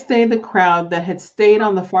 The next day, the crowd that had stayed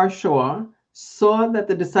on the far shore saw that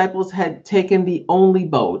the disciples had taken the only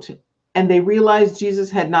boat, and they realized Jesus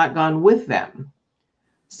had not gone with them.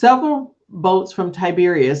 Several boats from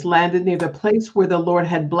Tiberias landed near the place where the Lord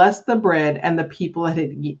had blessed the bread and the people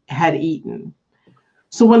had eaten.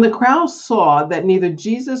 So when the crowd saw that neither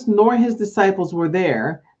Jesus nor his disciples were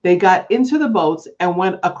there, they got into the boats and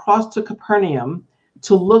went across to Capernaum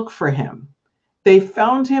to look for him. They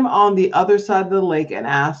found him on the other side of the lake and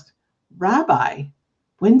asked, "Rabbi,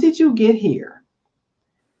 when did you get here?"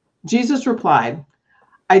 Jesus replied,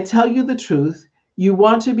 "I tell you the truth. You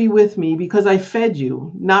want to be with me because I fed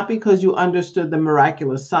you, not because you understood the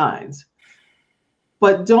miraculous signs.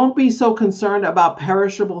 But don't be so concerned about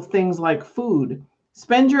perishable things like food.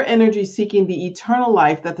 Spend your energy seeking the eternal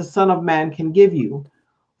life that the Son of Man can give you.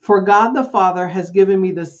 For God the Father has given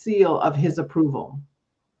me the seal of his approval."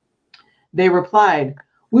 They replied,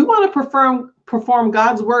 "We want to perform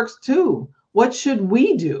God's works too. What should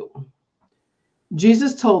we do?"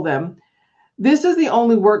 Jesus told them, "This is the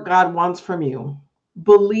only work God wants from you.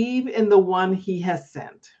 Believe in the one he has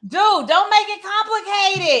sent." Dude, don't make it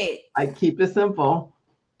complicated. I keep it simple.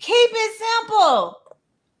 Keep it simple.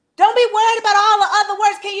 Don't be worried about all the other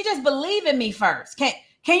words. Can you just believe in me first?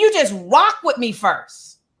 Can you just rock with me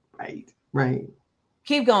first? Right.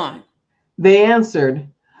 Keep going. They answered,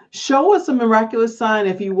 "Show us a miraculous sign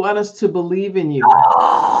if you want us to believe in you.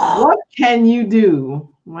 What can you do?"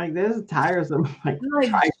 I'm like, this is tiresome.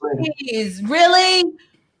 Geez, really?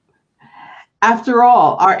 "After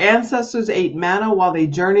all, our ancestors ate manna while they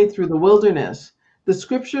journeyed through the wilderness. The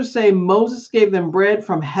scriptures say Moses gave them bread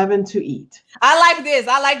from heaven to eat." I like this.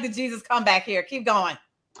 I like the Jesus comeback here. Keep going.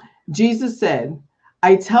 Jesus said,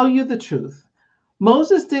 "I tell you the truth.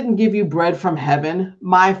 Moses didn't give you bread from heaven.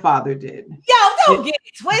 My Father did." Yo, don't get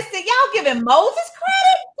it twisted. Y'all giving Moses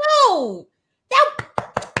credit? Dude, that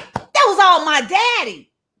was all my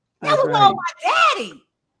daddy. That was all my daddy.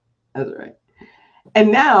 That's right.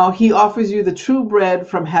 And now he offers you the true bread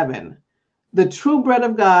from heaven. The true bread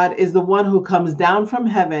of God is the one who comes down from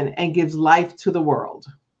heaven and gives life to the world.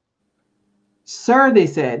 Sir, they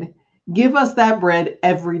said, give us that bread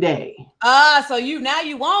every day. So you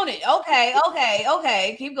want it.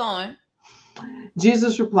 Okay. Keep going.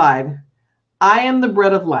 Jesus replied, I am the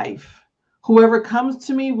bread of life. Whoever comes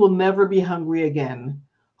to me will never be hungry again.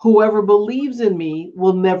 Whoever believes in me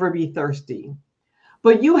will never be thirsty.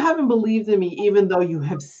 But you haven't believed in me even though you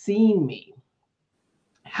have seen me.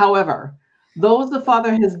 However, those the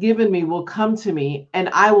Father has given me will come to me, and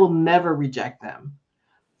I will never reject them.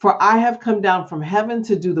 For I have come down from heaven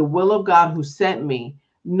to do the will of God who sent me,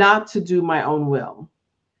 not to do my own will.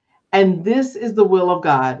 And this is the will of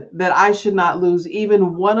God, that I should not lose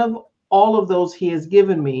even one of all of those he has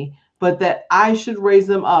given me, but that I should raise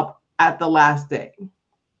them up at the last day.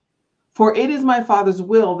 For it is my Father's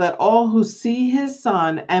will that all who see his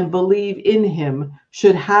Son and believe in him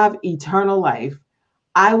should have eternal life.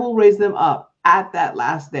 I will raise them up at that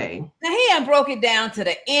last day. Now he broke it down to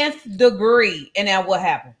the nth degree. And now what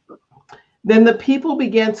happened? Then the people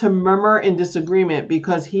began to murmur in disagreement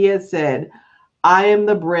because he had said, I am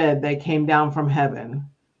the bread that came down from heaven.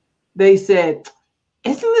 They said,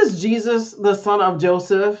 isn't this Jesus, the son of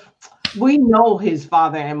Joseph? We know his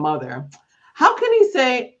father and mother. How can he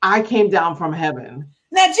say, I came down from heaven?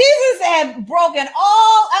 Now, Jesus had broken to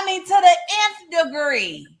the nth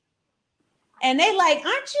degree. And they like,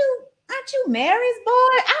 aren't you Mary's boy?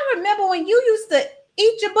 I remember when you used to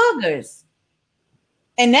eat your boogers.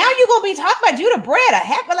 And now you're going to be talking about you the bread.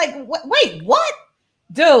 Wait, what?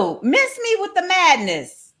 Dude, miss me with the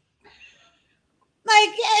madness.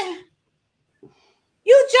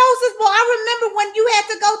 You Joseph, boy, I remember when you had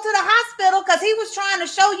to go to the hospital because he was trying to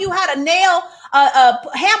show you how to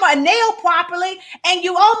hammer a nail properly, and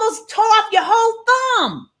you almost tore off your whole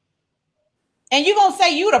thumb. And you gonna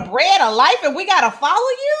say you the bread of life and we gotta follow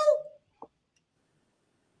you?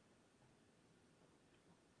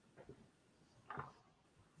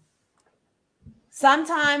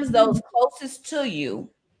 Sometimes those closest to you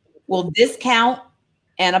will discount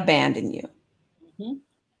and abandon you. Mm-hmm.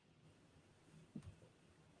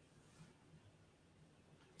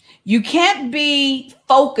 You can't be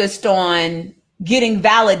focused on getting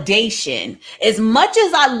validation. As much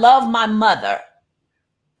as I love my mother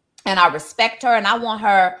and I respect her and I want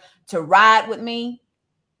her to ride with me,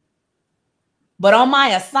 but on my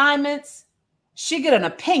assignments, she get an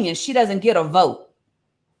opinion. She doesn't get a vote.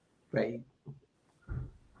 Right.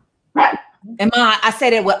 And Mom, I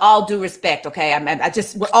say that with all due respect, okay? I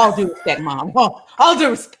just with all due respect, Mom. All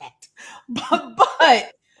due respect.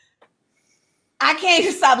 But I can't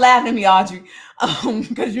even stop laughing at me, Audrey,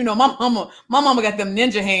 because my mama got them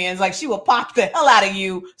ninja hands. Like she will pop the hell out of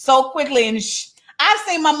you so quickly, and I've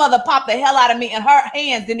seen my mother pop the hell out of me, and her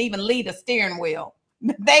hands didn't even leave the steering wheel.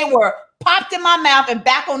 They were popped in my mouth and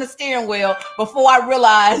back on the steering wheel before I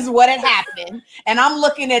realized what had happened. And I'm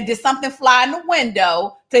looking at, did something fly in the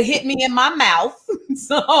window to hit me in my mouth?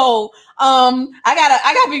 So I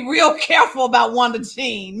gotta be real careful about Wanda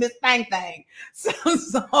Jean, Miss Thang Thang.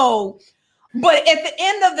 So. But at the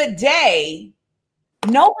end of the day,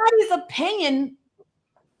 nobody's opinion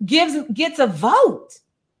gets a vote.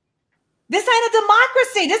 This ain't a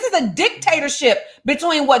democracy. This is a dictatorship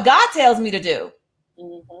between what God tells me to do.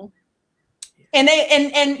 Mm-hmm.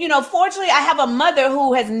 And fortunately, I have a mother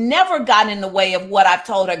who has never gotten in the way of what I've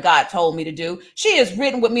told her God told me to do. She has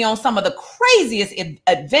ridden with me on some of the craziest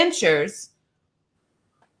adventures.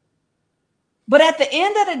 But at the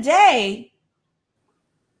end of the day,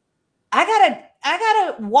 I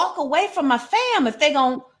gotta walk away from my fam if they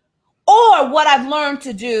gon', or what I've learned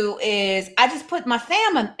to do is I just put my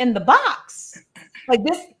fam in the box. Like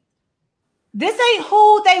this ain't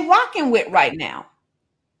who they rocking with right now.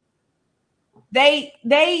 They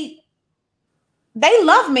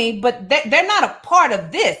love me, but they're not a part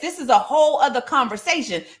of this. This is a whole other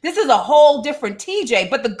conversation. This is a whole different TJ.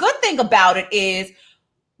 But the good thing about it is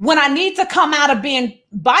when I need to come out of being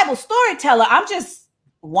Bible storyteller, I'm just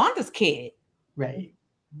Wanda's kid. Right.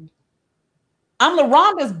 I'm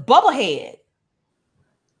LaRonda's bubblehead.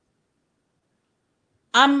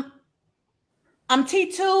 I'm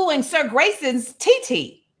T2 and Sir Grayson's TT.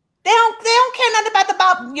 They don't care nothing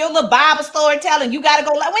about your little Bible storytelling. You gotta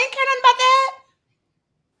go. We ain't care nothing about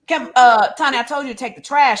that. Tanya, I told you to take the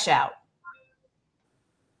trash out.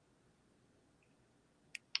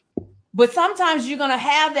 But sometimes you're going to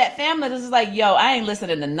have that family that's like, yo, I ain't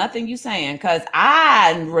listening to nothing you saying because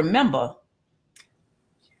I remember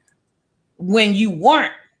when you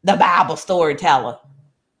weren't the Bible storyteller.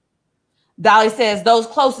 Dolly says those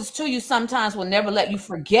closest to you sometimes will never let you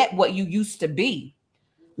forget what you used to be.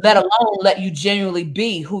 let alone let you genuinely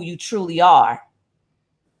be who you truly are.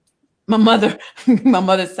 My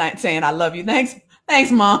mother's saying, I love you.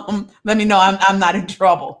 Thanks, Mom. Let me know I'm not in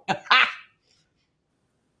trouble.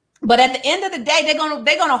 But at the end of the day,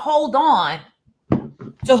 they're gonna hold on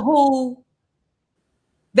to who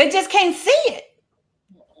they just can't see it.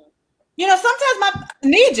 You know, sometimes my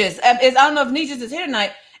Nijis, I don't know if Nijis is here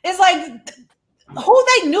tonight, it's like who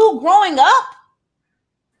they knew growing up.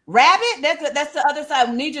 Rabbit, that's the other side.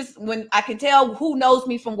 Nijis, when I can tell who knows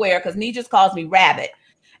me from where, because Nijis calls me Rabbit.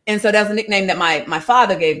 And so that's a nickname that my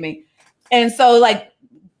father gave me. And so like,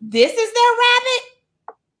 this is their rabbit?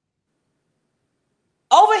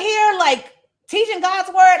 Over here, like teaching God's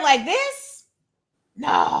word like this?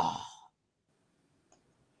 No.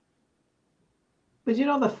 But you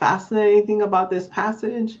know, the fascinating thing about this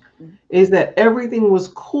passage is that everything was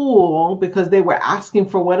cool because they were asking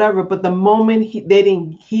for whatever, but the moment he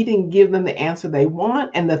didn't give them the answer they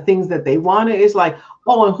want and the things that they wanted, it's like,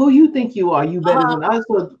 oh, and who you think you are? You better than us,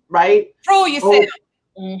 right? Prove yourself.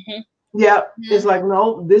 Yeah, it's like,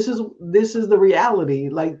 no, this is the reality.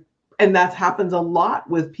 Like, and that happens a lot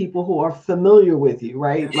with people who are familiar with you,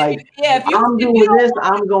 right? Like, if I'm doing this,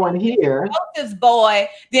 I'm going here. This boy,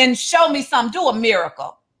 then show me something. Do a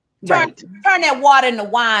miracle. Turn that water into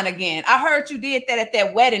wine again. I heard you did that at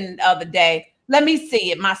that wedding the other day. Let me see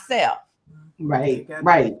it myself. Right.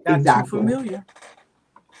 Exactly. Familiar.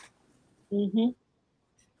 All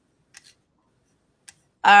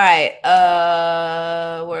right.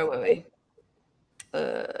 Where were we?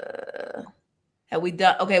 Have we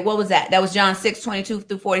done? Okay, what was that? That was John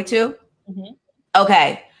 6:22-42.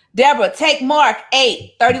 Okay. Deborah, take Mark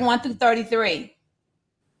 8:31-33.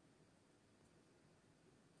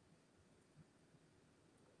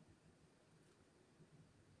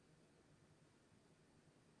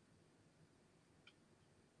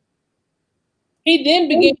 He then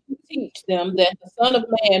began to teach them that the Son of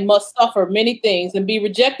Man must suffer many things and be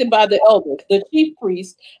rejected by the elders, the chief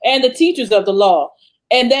priests, and the teachers of the law,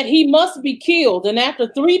 and that he must be killed and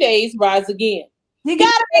after 3 days rise again. He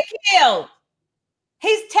gotta be killed.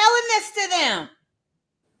 He's telling this to them.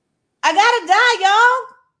 I gotta die,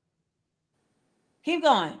 y'all. Keep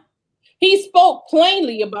going. He spoke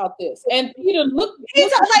plainly about this, and Peter looked. He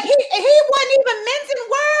wasn't even mincing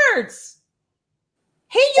words.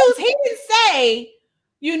 He didn't say,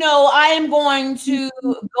 you know, I am going to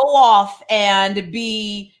go off and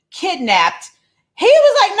be kidnapped. He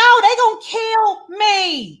was like, no, they gonna kill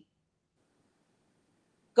me.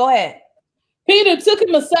 Go ahead. Peter took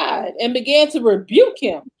him aside and began to rebuke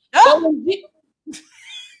him.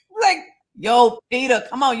 Like, yo, Peter,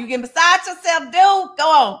 come on, you get beside yourself, dude. Go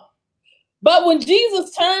on. But when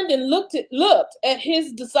Jesus turned and looked at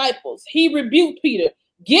his disciples, he rebuked Peter.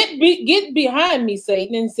 Get behind me,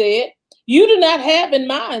 Satan, and said, you do not have in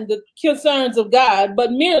mind the concerns of God,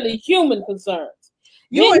 but merely human concerns.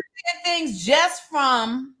 You are seeing things just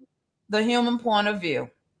from the human point of view.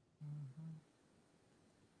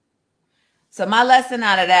 So my lesson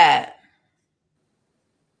out of that,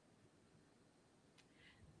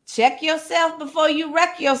 check yourself before you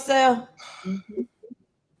wreck yourself.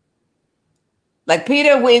 Like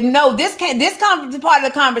Peter, we know this part of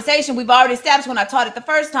the conversation we've already established when I taught it the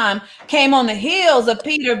first time came on the heels of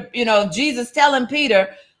Peter, you know, Jesus telling Peter,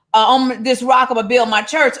 on this rock I'm gonna build my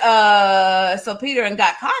church. So Peter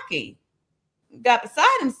got cocky, got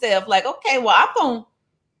beside himself, like, okay, well, I'm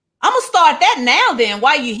gonna start that now then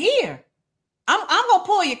while you're here. I'm gonna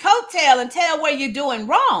pull your coattail and tell where you're doing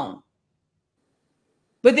wrong.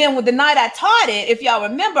 But then with the night I taught it, if y'all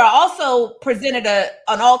remember, I also presented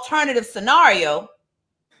an alternative scenario,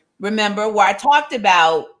 remember, where I talked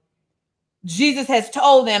about Jesus has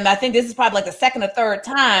told them, I think this is probably like the second or third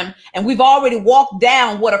time, and we've already walked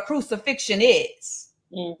down what a crucifixion is.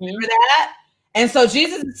 Remember that? And so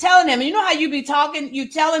Jesus is telling them, you know how you be talking, you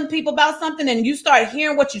telling people about something and you start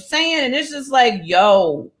hearing what you're saying, and it's just like,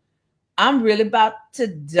 yo, I'm really about to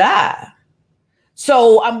die.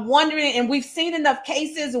 So I'm wondering, and we've seen enough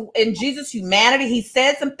cases in Jesus' humanity, he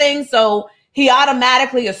said some things, so he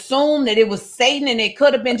automatically assumed that it was Satan, and it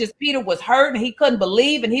could have been just Peter was hurt and he couldn't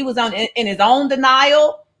believe, and he was in his own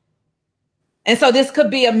denial. And so this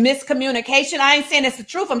could be a miscommunication. I ain't saying it's the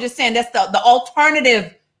truth. I'm just saying that's the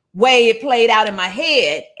alternative way it played out in my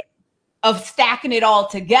head of stacking it all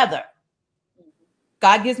together.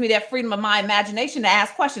 God gives me that freedom of my imagination to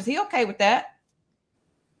ask questions. He okay with that?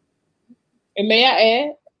 And may I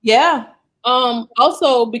add? Yeah.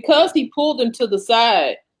 Also, because he pulled him to the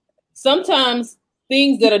side, sometimes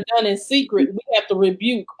things that are done in secret, we have to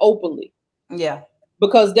rebuke openly. Yeah.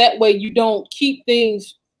 Because that way you don't keep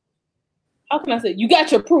things, how can I say, you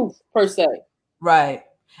got your proof per se. Right.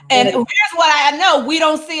 And here's what I know. We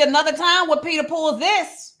don't see another time where Peter pulls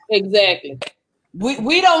this. Exactly.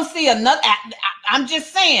 We don't see another. I'm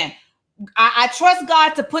just saying, I trust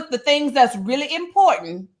God to put the things that's really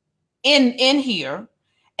important in here.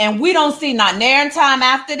 And we don't see not near time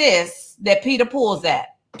after this that Peter pulls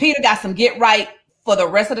that. Peter got some get right for the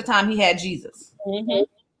rest of the time he had Jesus. Mm-hmm.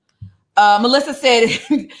 Melissa said,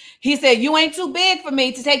 he said, you ain't too big for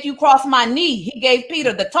me to take you across my knee. He gave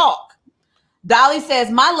Peter the talk. Dolly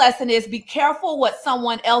says, my lesson is be careful what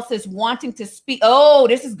someone else is wanting to speak. Oh,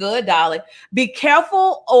 this is good, Dolly. Be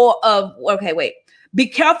careful Be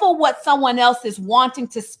careful what someone else is wanting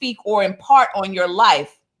to speak or impart on your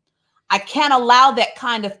life. I can't allow that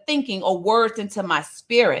kind of thinking or words into my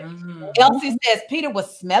spirit. Mm-hmm. Elsie says, Peter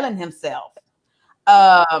was smelling himself.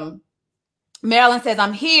 Marilyn says,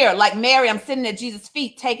 I'm here. Like Mary, I'm sitting at Jesus'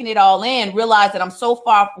 feet, taking it all in, realize that I'm so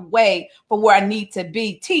far away from where I need to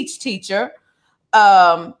be. Teach, teacher.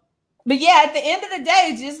 But yeah, at the end of the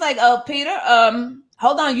day, just like, Peter,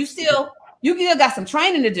 hold on. You still got some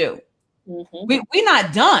training to do. Mm-hmm. We're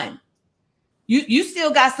not done. You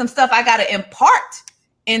still got some stuff I got to impart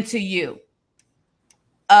into you.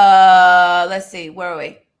 Let's see. Where are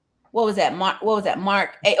we? What was that?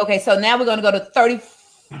 Mark 8. Okay. So now we're going to go to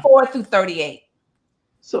 34 through 38.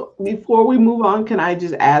 So before we move on, can I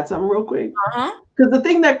just add something real quick? Because the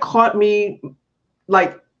thing that caught me,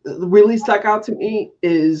 like, really stuck out to me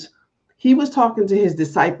is he was talking to his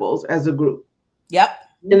disciples as a group. Yep.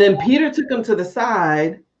 And then Peter took him to the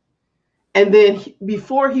side. And then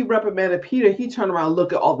before he reprimanded Peter, he turned around and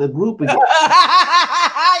looked at all the group again.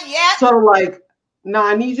 Yeah. So like, no,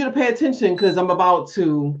 I need you to pay attention because I'm about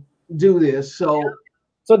to do this. So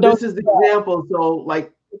this is the example. So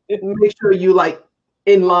like, make sure you like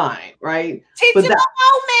in line, right? Teachable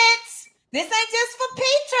moments. This ain't just for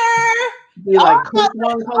Peter. Be like,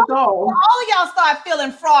 all of y'all start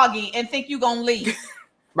feeling froggy and think you're gonna leave.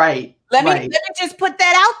 Right. Let me just put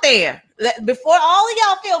that out there. Before all of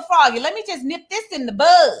y'all feel froggy, let me just nip this in the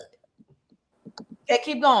bud. Okay,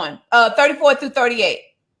 keep going. 34 through 38.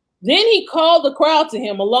 Then he called the crowd to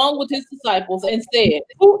him along with his disciples and said,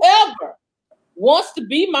 whoever wants to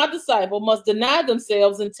be my disciple must deny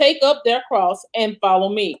themselves and take up their cross and follow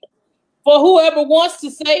me. For whoever wants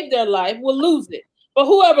to save their life will lose it. But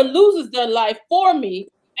whoever loses their life for me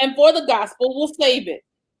and for the gospel will save it.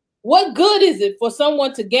 What good is it for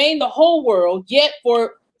someone to gain the whole world, yet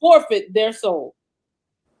forfeit their soul?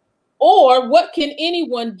 Or what can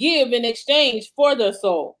anyone give in exchange for their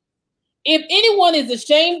soul? If anyone is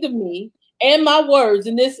ashamed of me and my words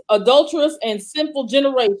in this adulterous and sinful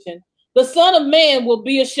generation, the Son of Man will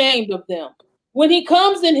be ashamed of them when he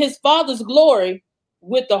comes in his Father's glory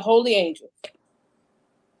with the holy angels.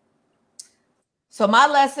 So my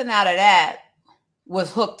lesson out of that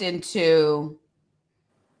was hooked into,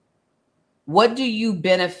 what do you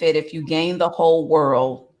benefit if you gain the whole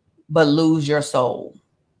world but lose your soul?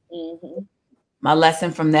 Mm-hmm. My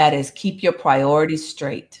lesson from that is keep your priorities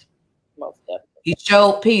straight. Most definitely. He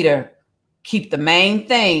showed Peter, keep the main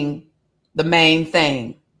thing the main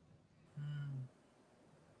thing.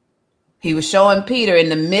 He was showing Peter in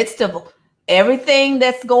the midst of everything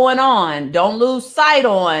that's going on, don't lose sight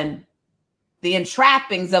on the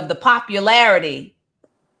entrappings of the popularity.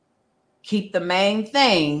 Keep the main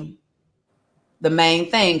thing the main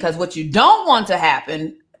thing. Because what you don't want to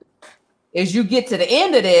happen is you get to the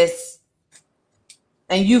end of this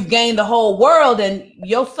and you've gained the whole world and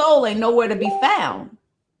your soul ain't nowhere to be found.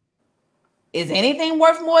 Is anything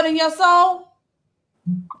worth more than your soul?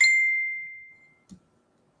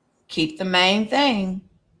 Keep the main thing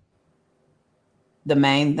the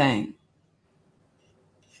main thing.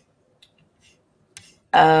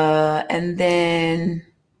 And then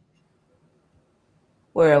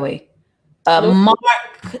where are we? Mark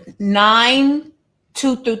 9,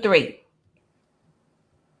 2 through 3.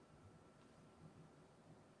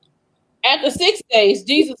 After 6 days,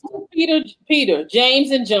 Jesus took Peter,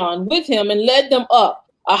 James, and John with him and led them up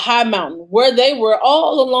a high mountain where they were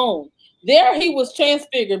all alone. There he was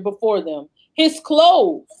transfigured before them. His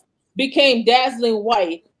clothes became dazzling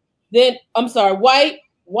white.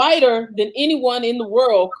 Whiter than anyone in the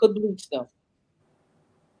world could bleach them.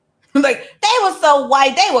 Like they were so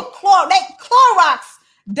white, they were Clorox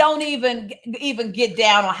don't even get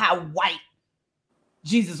down on how white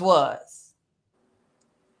Jesus was.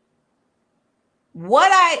 What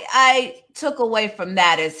I took away from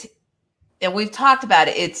that is, and we've talked about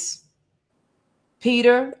it, it's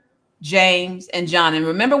Peter, James, and John. And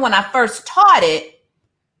remember when I first taught it,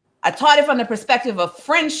 I taught it from the perspective of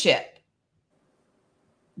friendship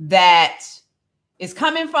that is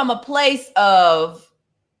coming from a place of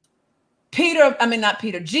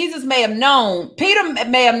Jesus may have known, Peter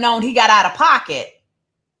may have known he got out of pocket.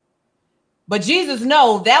 But Jesus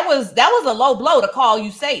knows that was a low blow to call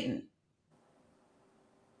you Satan.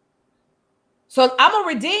 So I'm going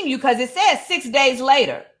to redeem you because it says 6 days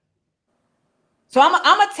later. So I'm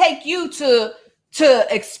going to take you to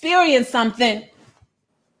experience something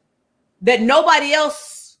that nobody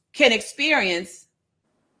else can experience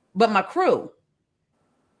but my crew.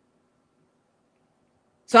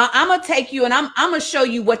 So I'm going to take you and I'm going to show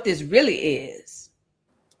you what this really is.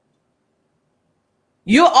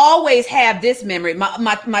 You'll always have this memory.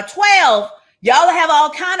 My 12, y'all have all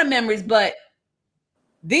kind of memories, but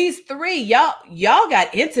these 3, y'all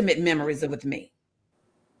got intimate memories with me.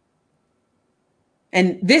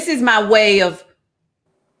 And this is my way of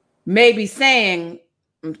maybe saying,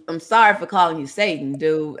 I'm sorry for calling you Satan,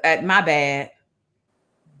 dude. My bad.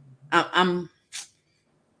 I'm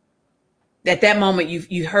at that moment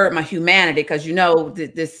you hurt my humanity because you know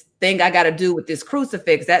this thing I got to do with this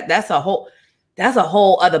crucifix. That's a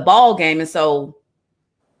whole other ball game. And so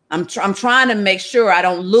I'm trying to make sure I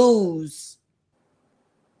don't lose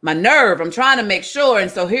my nerve. I'm trying to make sure. And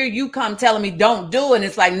so here you come telling me don't do it. And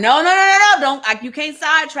it's like, no, don't. You can't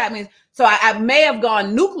sidetrack me. So I may have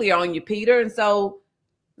gone nuclear on you, Peter. And so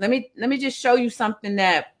let me just show you something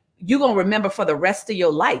that you're going to remember for the rest of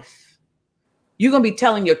your life. You're going to be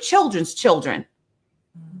telling your children's children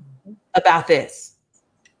about this.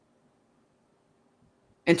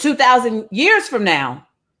 And 2,000 years from now,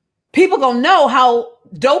 people going to know how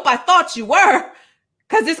dope I thought you were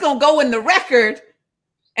because it's going to go in the record.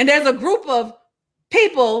 And there's a group of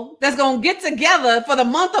people that's going to get together for the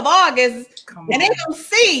month of August and they're going to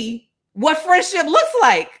see what friendship looks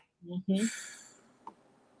like. Mm-hmm.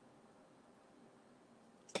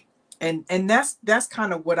 And that's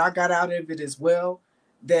kind of what I got out of it as well,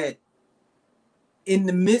 that in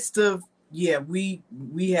the midst of, we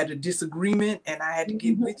had a disagreement and I had to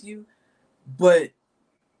get with you, but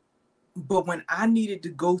when I needed to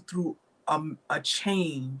go through a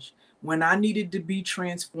change, when I needed to be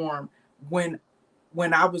transformed, when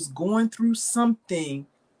I was going through something,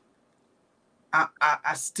 I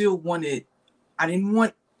didn't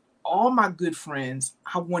want all my good friends.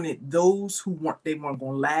 I wanted those who weren't going to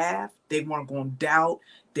laugh, they weren't going to doubt,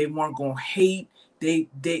 they weren't going to hate, they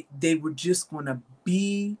were just going to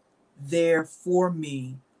be there for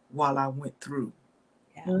me while I went through.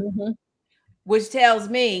 Yeah. Mm-hmm. Which tells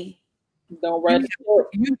me you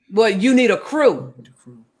need a crew.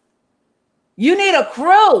 You need a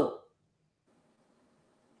crew.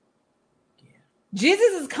 Yeah.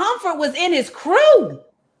 Jesus' comfort was in his crew.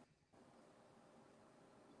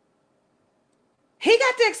 He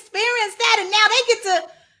got to experience that, and now they get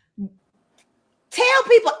to tell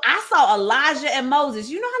people, I saw Elijah and Moses.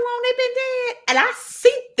 You know how long they've been dead? And I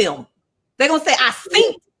seen them. They're going to say, I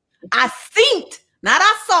seen. Not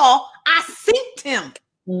I saw, I seen him.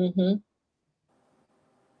 Mm-hmm.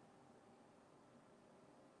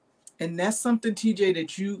 And that's something, TJ,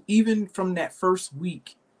 that you, even from that first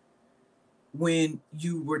week, when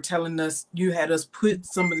you were telling us, you had us put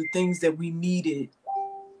some of the things that we needed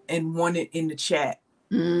and wanted in the chat,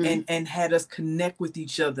 and had us connect with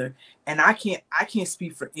each other. And I can't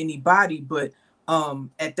speak for anybody, but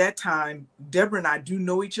at that time, Deborah and I do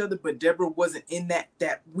know each other, but Deborah wasn't in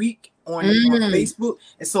that week on Facebook.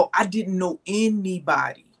 And so I didn't know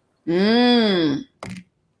anybody. And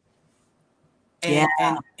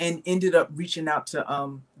ended up reaching out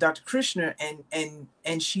to Dr. Krishna,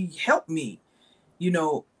 and she helped me,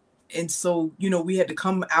 and so, we had to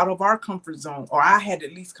come out of our comfort zone, or I had to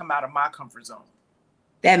at least come out of my comfort zone.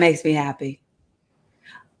 That makes me happy.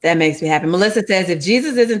 Melissa says, if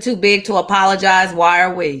Jesus isn't too big to apologize, why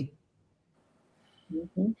are we?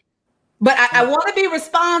 Mm-hmm. But I want to be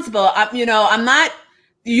responsible. I'm not,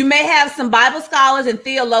 you may have some Bible scholars and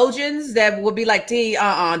theologians that will be like,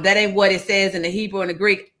 that ain't what it says in the Hebrew and the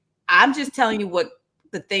Greek. I'm just telling you what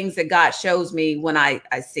the things that God shows me when I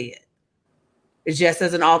see it. It's just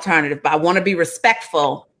as an alternative, but I want to be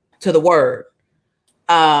respectful to the word.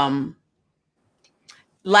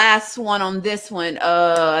 Last one on this one,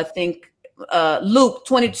 I think Luke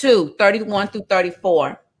 22, 31 through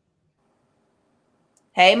 34.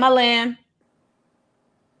 Hey, Malin.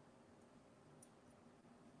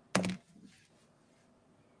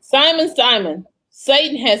 Simon, Simon,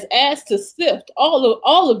 Satan has asked to sift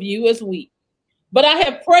all of you as wheat. But I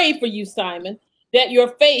have prayed for you, Simon, that your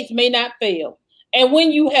faith may not fail. And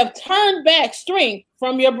when you have turned back strength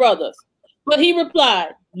from your brothers. But he replied,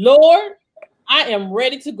 Lord, I am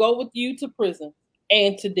ready to go with you to prison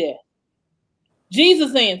and to death.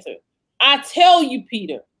 Jesus answered, I tell you,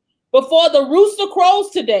 Peter, before the rooster crows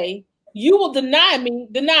today, you will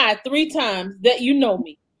deny 3 times that you know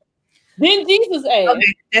me. Then Jesus asked.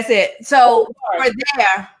 Okay, that's it. So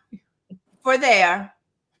for there,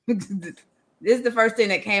 this is the first thing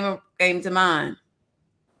that came to mind.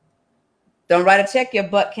 Don't write a check your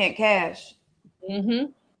butt can't cash.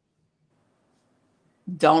 Mm-hmm.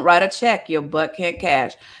 Don't write a check your butt can't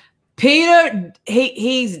cash. Peter,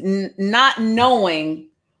 he's not knowing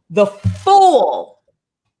the full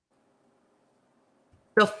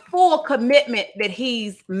commitment that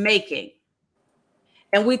he's making.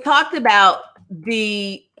 And we talked about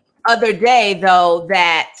the other day, though,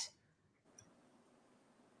 that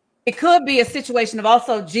it could be a situation of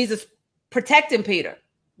also Jesus protecting Peter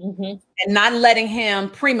and not letting him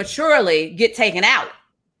prematurely get taken out.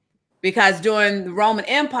 Because during the Roman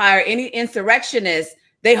Empire, any insurrectionists,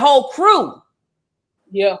 their whole crew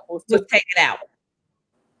was taken out.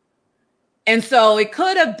 And so it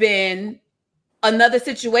could have been another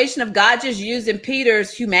situation of God just using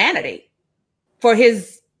Peter's humanity for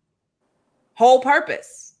his whole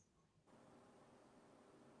purpose.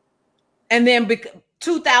 And then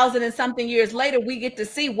 2,000 and something years later, we get to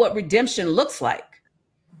see what redemption looks like.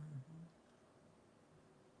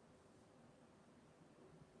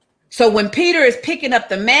 So when Peter is picking up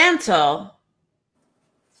the mantle,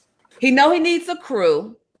 he knows he needs a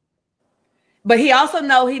crew, but he also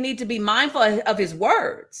knows he needs to be mindful of his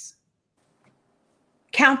words.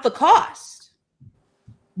 Count the cost.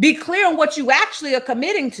 Be clear on what you actually are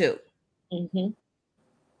committing to. Mm-hmm.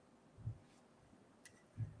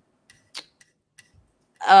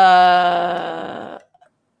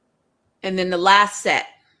 And then the last set.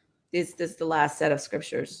 This is the last set of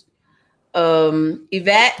scriptures.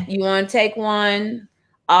 Yvette, you want to take one?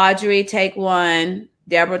 Audrey, take one.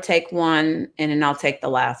 Deborah, take one. And then I'll take the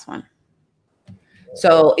last one.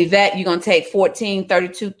 So Yvette, you're going to take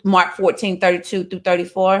 14:32, Mark 14:32 through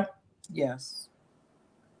 34? Yes.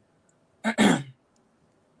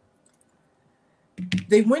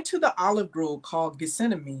 They went to the olive grove called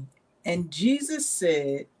Gethsemane, and Jesus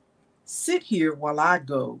said, "Sit here while I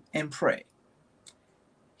go and pray."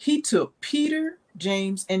 He took Peter,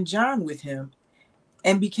 James, and John with him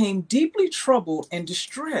and became deeply troubled and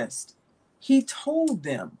distressed. He told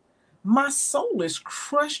them, "My soul is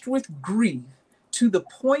crushed with grief to the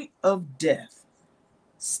point of death.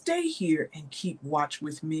 Stay here and keep watch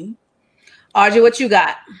with me." Audrey, what you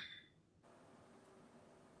got?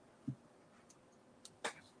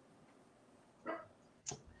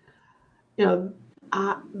 You know,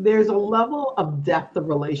 there's a level of depth of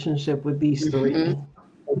relationship with these three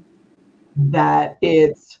that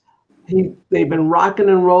they've been rocking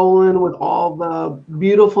and rolling with all the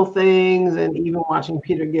beautiful things and even watching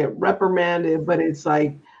Peter get reprimanded. But it's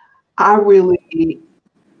like, I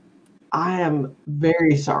am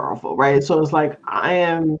very sorrowful, right? So it's like,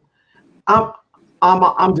 I'm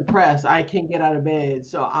depressed. I can't get out of bed.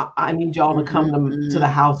 So I need y'all to come to the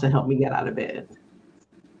house and help me get out of bed.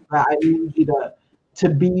 Right? I need you to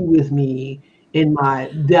be with me in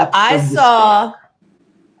my depth. I saw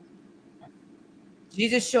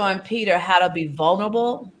Jesus showing Peter how to be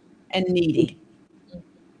vulnerable and needy.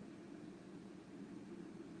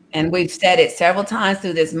 And we've said it several times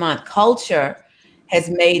through this month. Culture has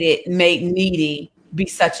made needy be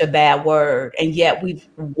such a bad word. And yet we've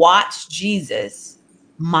watched Jesus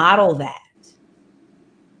model that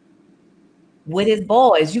with his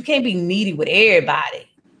boys. You can't be needy with everybody.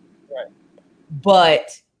 Right.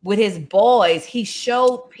 But with his boys, he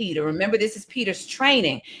showed Peter, remember, this is Peter's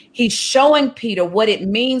training. He's showing Peter what it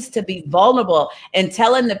means to be vulnerable and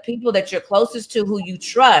telling the people that you're closest to, who you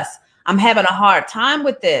trust, I'm having a hard time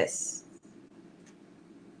with this.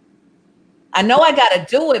 I know I got to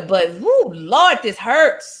do it, but whoo, Lord, this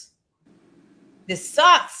hurts. This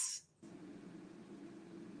sucks.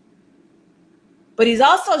 But he's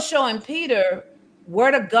also showing Peter where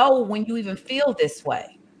to go when you even feel this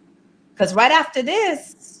way. Because right after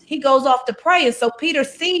this, he goes off to pray. And so Peter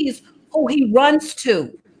sees who he runs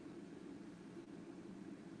to.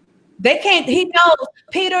 He knows,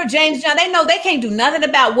 Peter, James, John, they know they can't do nothing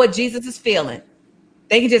about what Jesus is feeling.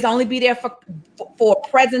 They can just only be there for a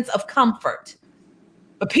presence of comfort.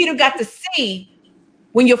 But Peter got to see,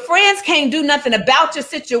 when your friends can't do nothing about your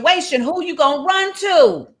situation, who you gonna run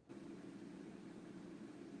to?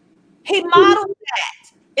 He modeled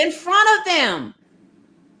that in front of them.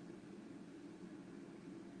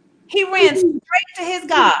 He ran straight to his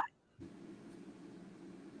God.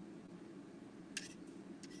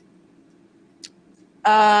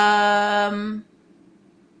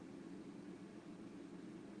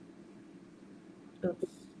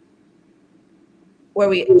 Where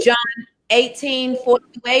we? John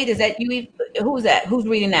 18:4-8. Is that you? Who's that? Who's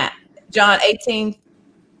reading that? John 18,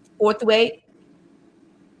 4-8.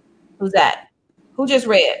 Who's that? Who just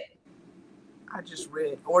read? I just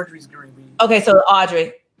read. Audrey's going to read. Okay, so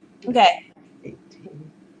Audrey. Okay.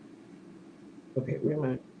 18. Okay, wait a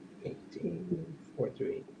minute. 18,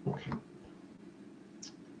 4-3. Okay.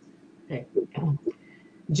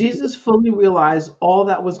 Jesus fully realized all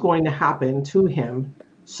that was going to happen to him,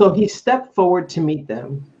 so he stepped forward to meet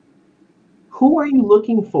them. Who are you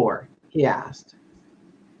looking for? He asked.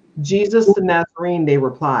 Jesus the Nazarene, they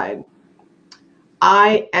replied.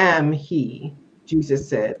 I am he, Jesus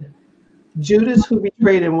said. Judas, who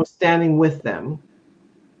betrayed him, was standing with them.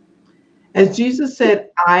 As Jesus said,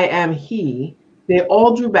 I am he, they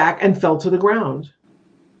all drew back and fell to the ground.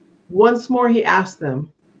 Once more he asked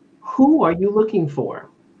them, who are you looking for?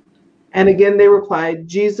 And again they replied,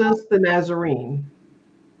 Jesus the Nazarene.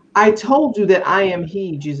 I told you that I am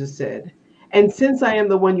he, Jesus said. And since I am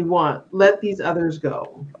the one you want, let these others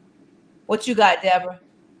go. What you got, Deborah?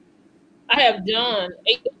 I have John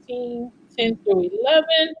 18, 10 through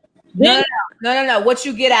 11. No. What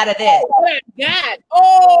you get out of this? Oh, my God.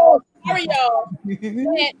 Oh, sorry, y'all.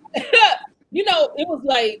 You know, it was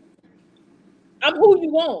like, I'm who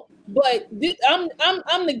you want, but I'm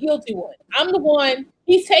the guilty one. I'm the one,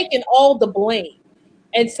 he's taking all the blame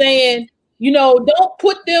and saying, you know, don't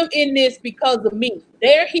put them in this because of me.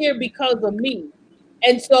 They're here because of me.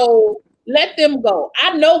 And so let them go.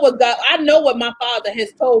 I know what my Father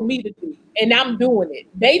has told me to do, and I'm doing it.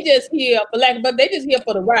 They just here they just here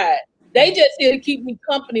for the ride. They just here to keep me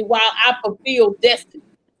company while I fulfill destiny.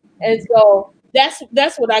 And so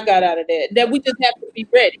that's what I got out of that. That we just have to be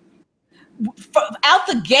ready. Out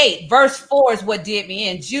the gate, verse 4 is what did me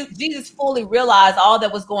in. Jesus fully realized all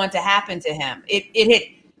that was going to happen to him.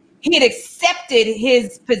 He had accepted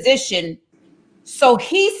his position, so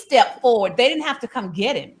he stepped forward. They didn't have to come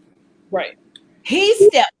get him. Right. He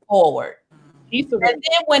stepped forward. And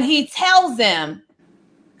then when he tells them,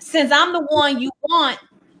 since I'm the one you want,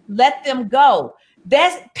 let them go.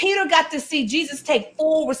 Peter got to see Jesus take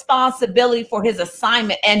full responsibility for his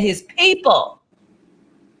assignment and his people.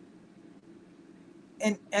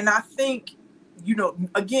 And I think, you know,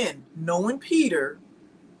 again, knowing Peter,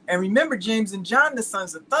 and remember James and John, the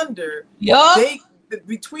sons of thunder,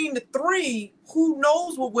 between the three, who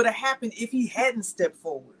knows what would have happened if he hadn't stepped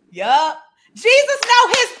forward. Yup. Jesus know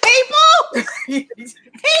his people. He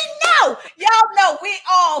know. Y'all know we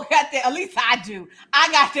all got that. At least I do.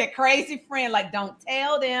 I got that crazy friend. Like, don't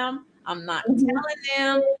tell them. I'm not telling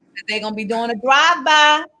them that they're gonna be doing a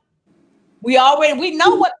drive-by. We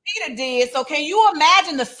know what Peter did. So can you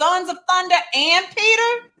imagine the sons of thunder and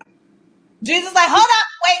Peter? Jesus like, hold up,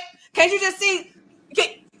 wait. Can't you just see?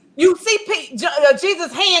 You see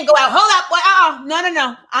Jesus' hand go out. Hold up, wait.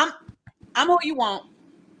 No. I'm who you want.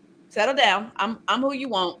 Settle down. I'm who you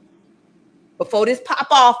want. Before this pop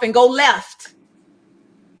off and go left.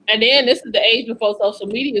 And then this is the age before social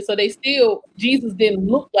media, so Jesus didn't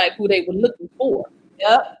look like who they were looking for.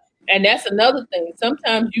 Yep. And that's another thing.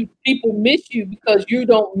 Sometimes people miss you because you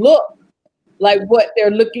don't look like what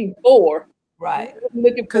they're looking for. Right.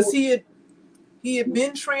 Because he had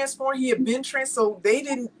been transformed. He had been so they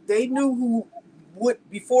knew who would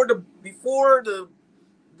before the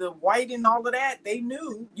white and all of that, they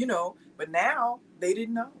knew, you know, but now they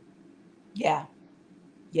didn't know. Yeah.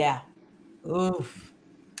 Oof.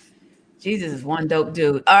 Jesus is one dope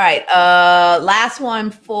dude. All right. Last one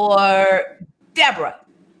for Deborah.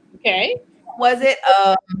 Okay. Was it?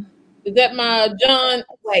 Is that my John?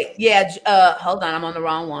 Wait. Yeah. Hold on. I'm on the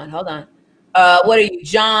wrong one. Hold on. What are you,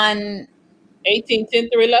 John? 18, 10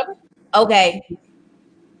 through 11. Okay.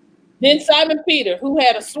 Then Simon Peter, who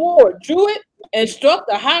had a sword, drew it and struck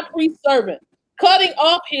the high priest's servant, cutting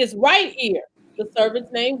off his right ear. The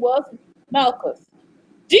servant's name was Malchus.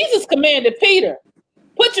 Jesus commanded Peter,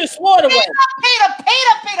 put your sword away. Peter.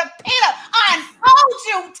 I told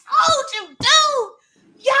you, dude.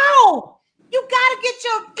 Yo, you gotta get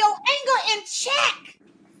your anger in check.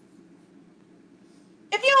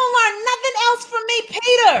 If you don't learn nothing else from me,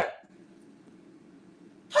 Peter,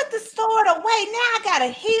 put the sword away. Now I gotta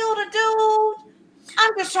heal the dude.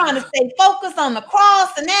 I'm just trying to stay focused on the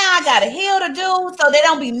cross, and now I gotta heal the dude so they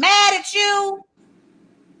don't be mad at you.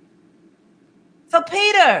 So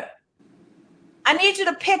Peter, I need you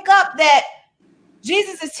to pick up that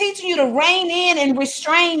Jesus is teaching you to rein in and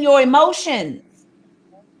restrain your emotions.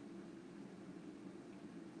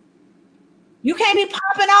 You can't be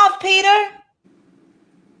popping off, Peter.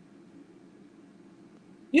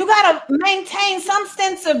 You got to maintain some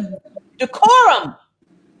sense of decorum.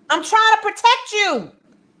 I'm trying to protect you.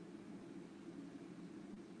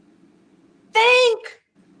 Think.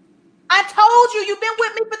 I told you, you've been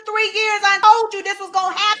with me for 3 years I told you this was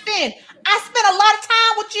going to happen. I spent a lot of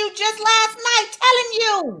time with you just last night telling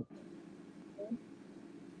you.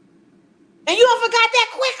 And you forgot that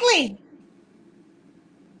quickly.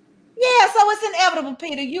 Yeah, so it's inevitable,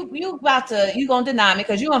 Peter. You gonna deny me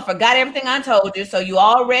because you done forgot everything I told you. So you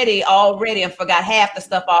already and forgot half the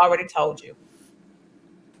stuff I already told you.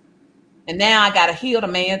 And now I gotta heal the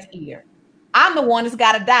man's ear. I'm the one that's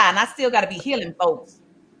gotta die, and I still gotta be healing folks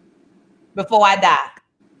before I die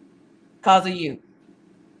because of you.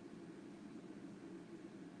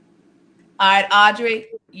 All right, Audrey,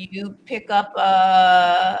 you pick up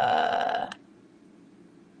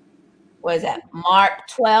what is that? Mark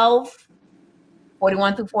 12,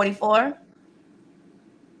 41 through 44.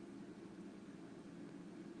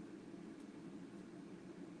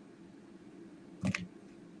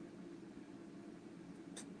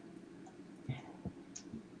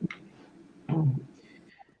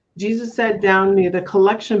 Jesus sat down near the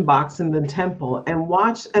collection box in the temple and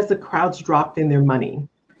watched as the crowds dropped in their money.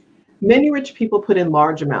 Many rich people put in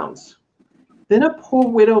large amounts. Then a poor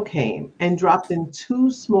widow came and dropped in 2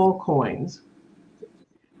 small coins.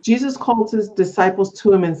 Jesus called his disciples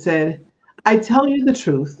to him and said, I tell you the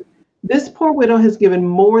truth, this poor widow has given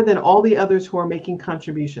more than all the others who are making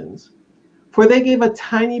contributions. For they gave a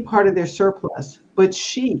tiny part of their surplus, but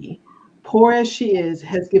she, poor as she is,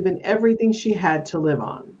 has given everything she had to live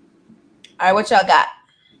on. All right, what y'all got?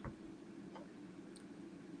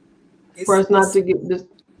 For us not to get this,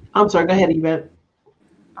 I'm sorry, go ahead, Yvette.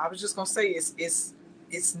 I was just gonna say it's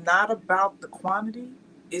not about the quantity,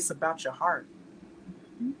 it's about your heart.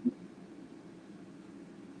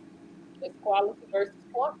 It's quality versus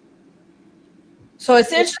quantity. So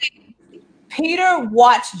essentially, Peter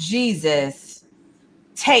watched Jesus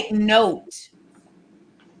take note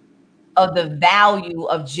of the value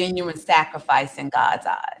of genuine sacrifice in God's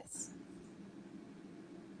eyes.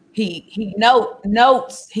 He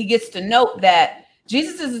gets to note that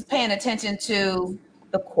Jesus is paying attention to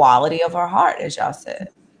the quality of our heart, as y'all said.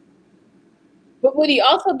 But would he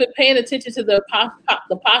also be paying attention to the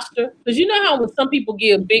posture? Because you know how when some people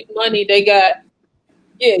give big money, they got,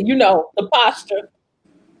 the posture.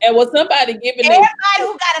 And when somebody giving everybody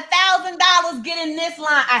who got $1,000 get in this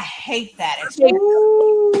line. I hate that. All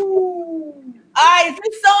right, if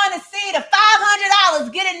you're sowing a seed of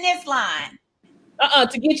 $500, get in this line.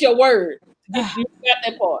 To get your word. You got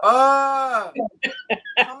that part.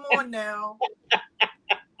 Come on now.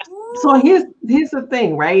 So here's the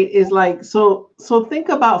thing, right? Is like so think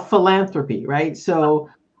about philanthropy, right? So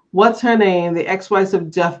what's her name? The ex-wife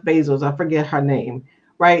of Jeff Bezos, I forget her name,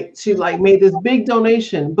 right? She like made this big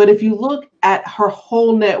donation, but if you look at her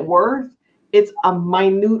whole net worth, it's a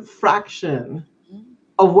minute fraction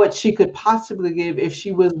of what she could possibly give if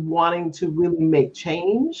she was wanting to really make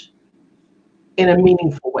change in a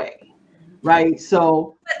meaningful way, right?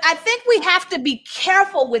 So but I think we have to be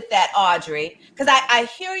careful with that, Audrey, because I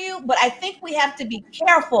hear you, but I think we have to be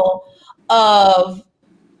careful of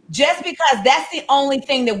just because that's the only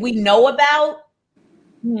thing that we know about.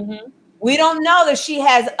 Mm-hmm. We don't know that she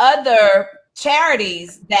has other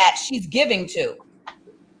charities that she's giving to.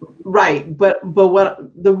 Right, but what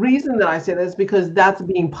the reason that I say that is because that's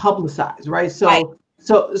being publicized, right? So right.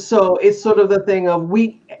 So it's sort of the thing of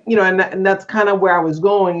and that's kind of where I was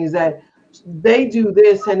going, is that they do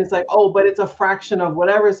this and it's like, oh, but it's a fraction of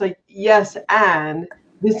whatever. It's like, yes, and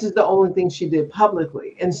this is the only thing she did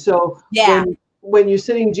publicly. And so when you're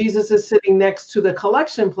sitting, Jesus is sitting next to the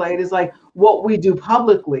collection plate, is like what we do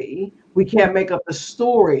publicly. We can't make up the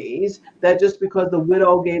stories that just because the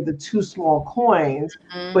widow gave the 2 small coins,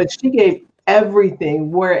 but she gave everything,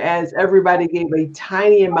 whereas everybody gave a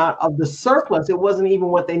tiny amount of the surplus. It wasn't even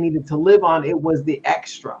what they needed to live on. It was the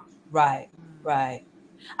extra. Right.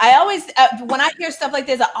 I always, when I hear stuff like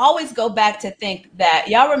this, I always go back to think that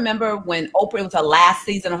y'all remember when Oprah, it was her last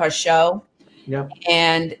season of her show. Yep.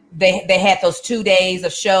 And they had those 2 days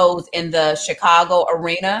of shows in the Chicago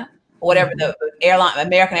arena, or whatever the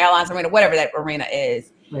American Airlines arena, whatever that arena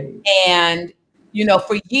is. Right. And,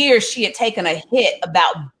 for years she had taken a hit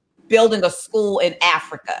about building a school in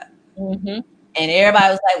Africa. Mm-hmm. And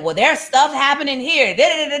everybody was like, well, there's stuff happening here.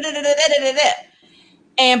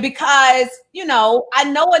 And because, I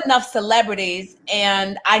know enough celebrities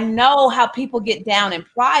and I know how people get down in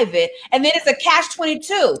private, and then it's a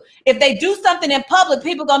catch-22. If they do something in public,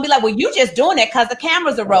 people are going to be like, well, you just doing it because the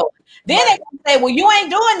cameras are rolling. Then they can say, well, you ain't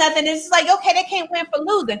doing nothing. It's just like, okay, they can't win for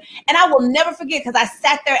losing. And I will never forget, because I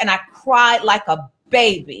sat there and I cried like a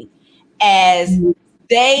baby as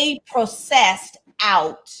they processed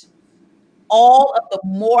out all of the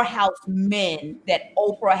Morehouse men that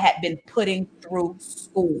Oprah had been putting through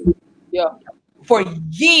school. Yeah. for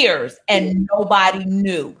years and nobody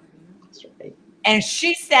knew. That's right. And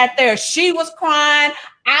she sat there. She was crying.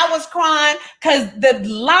 I was crying because the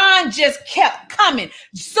line just kept coming.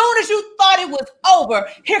 As soon as you thought it was over,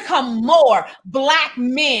 here come more Black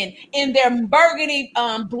men in their burgundy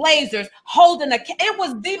blazers holding it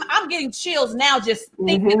was I'm getting chills now just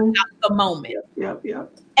thinking about the moment. Yep.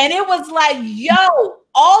 And it was like, yo,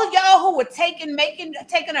 all y'all who were taking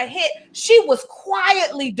a hit, she was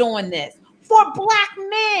quietly doing this for Black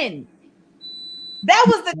men. That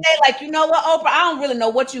was the day, like, you know what, Oprah, I don't really know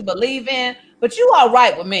what you believe in, but you all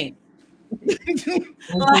right with me.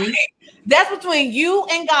 Like, that's between you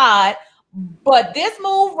and God. But this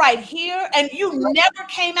move right here, and you never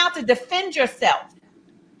came out to defend yourself.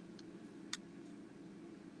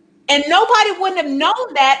 And nobody wouldn't have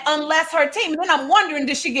known that unless her team. And then I'm wondering,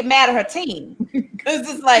 did she get mad at her team? Because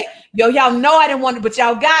it's like, yo, y'all know I didn't want to, but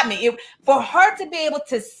y'all got me. For her to be able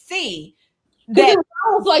to see that, it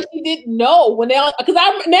sounds like she didn't know when because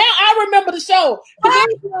I remember the show.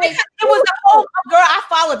 It was the whole girl. I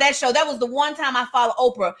followed that show. That was the one time I followed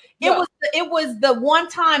Oprah. It was the one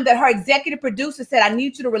time that her executive producer said, I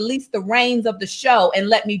need you to release the reins of the show and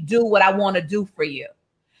let me do what I want to do for you.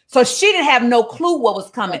 So she didn't have no clue what was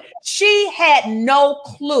coming. She had no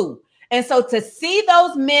clue. And so to see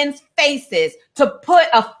those men's faces, to put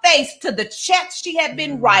a face to the checks she had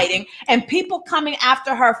been writing and people coming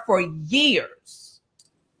after her for years,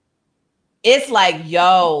 it's like,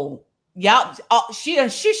 yo, y'all, she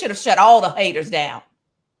should have shut all the haters down.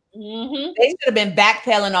 They should have been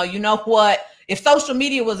backpedaling on, you know what? If social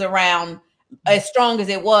media was around as strong as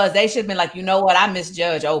it was, they should have been like, you know what? I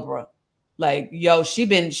misjudge Oprah. Like, yo, she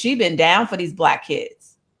been down for these Black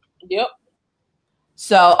kids. Yep.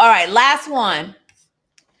 So, all right, last one.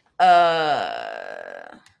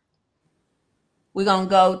 I'll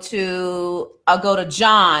go to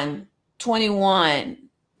John 21,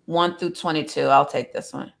 1 through 22. I'll take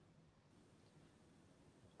this one.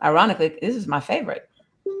 Ironically, this is my favorite.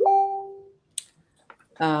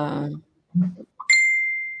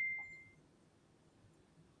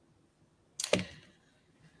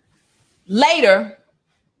 Later,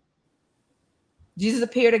 Jesus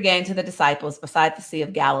appeared again to the disciples beside the Sea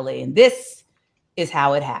of Galilee. And this is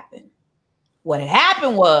how it happened. What had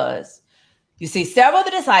happened was, you see, several of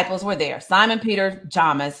the disciples were there. Simon Peter,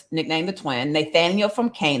 Thomas, nicknamed the twin, Nathanael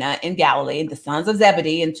from Cana in Galilee, the sons of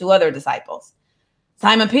Zebedee, and 2 other disciples.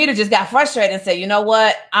 Simon Peter just got frustrated and said, you know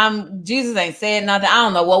what? Jesus ain't said nothing. I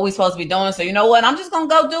don't know what we're supposed to be doing. So you know what? I'm just going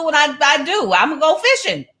to go do what I do. I'm going to go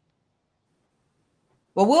fishing.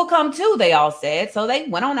 Well, we'll come too, they all said. So they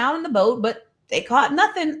went on out in the boat, but they caught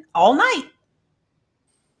nothing all night.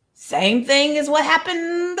 Same thing as what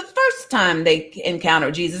happened the first time they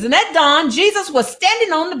encountered Jesus. And at dawn, Jesus was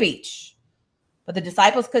standing on the beach. But the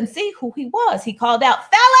disciples couldn't see who he was. He called out,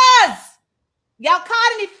 fellas, y'all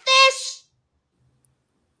caught any fish?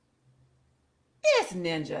 This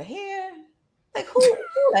ninja here. Like, who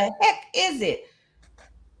the heck is it?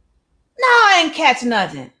 No, I ain't catch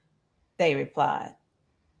nothing, they replied.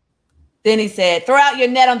 Then he said, throw out your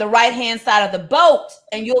net on the right-hand side of the boat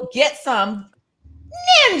and you'll get some.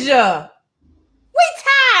 Ninja, we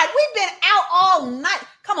tired. We've been out all night.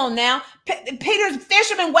 Come on now. Peter's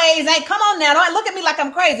fisherman ways ain't, come on now. Don't look at me like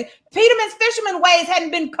I'm crazy. Peterman's fisherman ways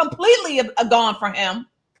hadn't been completely gone for him.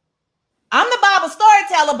 I'm the Bible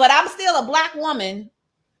storyteller, but I'm still a Black woman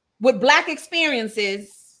with Black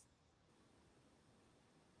experiences.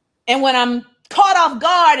 And when I'm caught off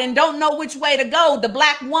guard and don't know which way to go, the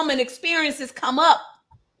Black woman experiences come up.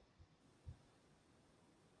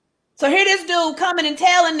 So here this dude coming and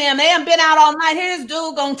telling them they haven't been out all night. Here this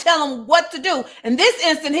dude gonna tell them what to do. In this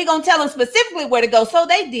instant, he gonna tell them specifically where to go. So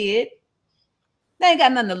they did. They ain't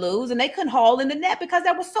got nothing to lose, and they couldn't haul in the net because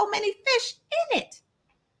there were so many fish in it.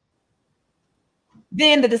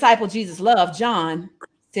 Then the disciple Jesus loved, John,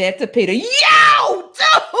 said to Peter, yo,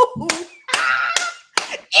 dude,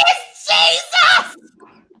 it's Jesus.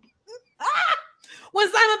 When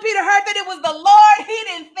Simon Peter heard that it was the Lord, he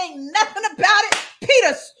didn't think nothing about it.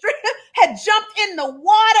 Peter had jumped in the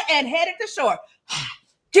water and headed to shore.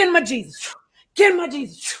 Get my Jesus. Get my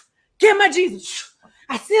Jesus. Get my Jesus.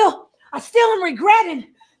 I still am regretting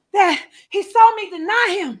that he saw me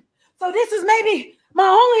deny him. So this is maybe my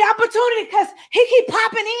only opportunity because he keep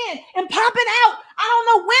popping in and popping out. I don't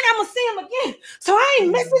know when I'm going to see him again. So I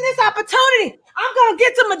ain't missing this opportunity. I'm going to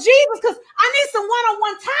get to my Jesus because I need some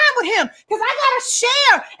one-on-one time with him because I got to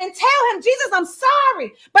share and tell him, Jesus, I'm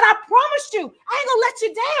sorry, but I promised you I ain't going to let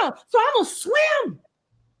you down. So I'm going to swim.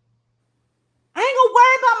 I ain't going to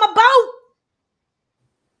worry about my boat.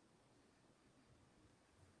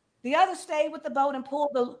 The others stayed with the boat and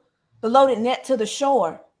pulled the the loaded net to the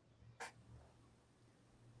shore.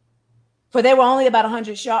 For they were only about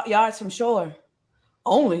 100 yards from shore.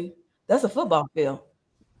 Only? That's a football field.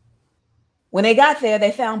 When they got there,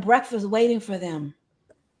 they found breakfast waiting for them.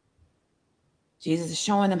 Jesus is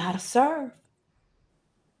showing them how to serve.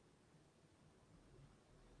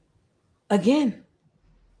 Again,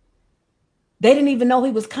 they didn't even know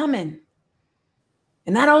he was coming.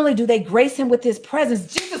 And not only do they grace him with his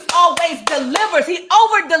presence, Jesus always delivers. He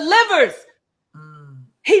over-delivers.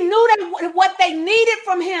 He knew what they needed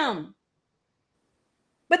from him.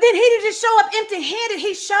 But then he didn't just show up empty-handed.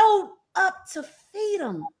 He showed up to feed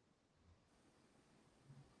them.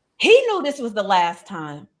 He knew this was the last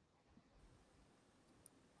time.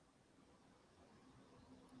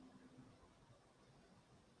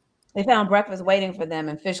 They found breakfast waiting for them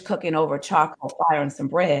and fish cooking over charcoal fire and some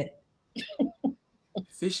bread.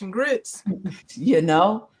 Fish and grits. You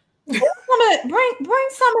know? Bring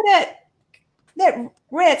some of that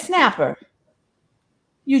red snapper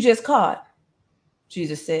you just caught,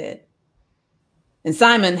 Jesus said. And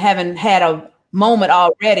Simon, having had a moment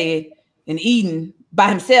already in Eden by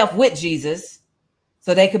himself with Jesus,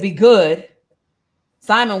 so they could be good,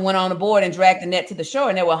 Simon went on aboard and dragged the net to the shore,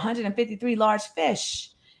 and there were 153 large fish.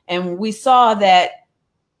 And we saw that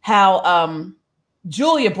how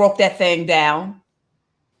Julia broke that thing down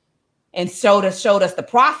and showed us the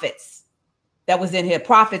profits that was in here.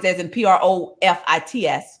 Profits as in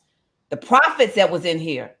Profits. The profits that was in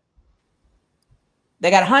here. They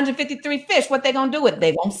got 153 fish. What they going to do with it?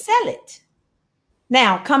 They won't sell it.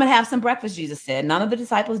 Now, come and have some breakfast, Jesus said. None of the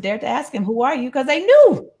disciples dared to ask him, who are you? Because they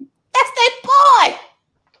knew. That's their boy.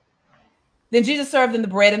 Then Jesus served them the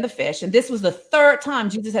bread and the fish. And this was the third time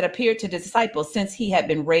Jesus had appeared to the disciples since he had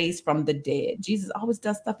been raised from the dead. Jesus always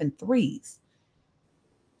does stuff in threes.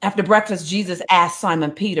 After breakfast, Jesus asked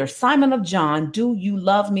Simon Peter, Simon of John, do you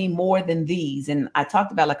love me more than these? And I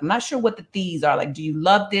talked about, I'm not sure what the these are. Do you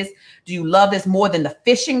love this? Do you love this more than the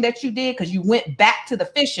fishing that you did? Because you went back to the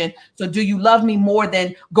fishing. So do you love me more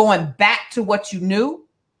than going back to what you knew?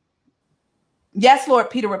 Yes, Lord,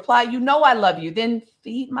 Peter replied, you know I love you. Then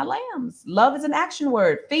feed my lambs. Love is an action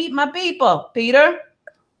word. Feed my people, Peter.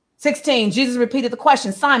 16, Jesus repeated the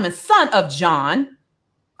question, Simon, son of John,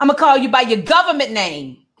 I'm going to call you by your government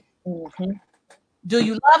name. Mm-hmm. Do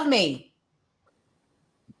you love me?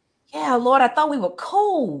 Yeah, Lord, I thought we were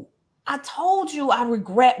cool. I told you I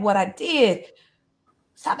regret what I did.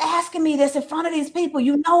 Stop asking me this in front of these people.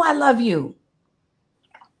 You know I love you.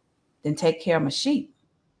 Then take care of my sheep.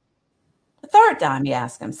 The third time he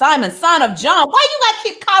asked him, Simon, son of John, why you got to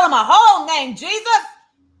keep calling my whole name, Jesus?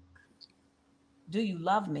 Do you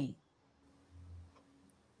love me?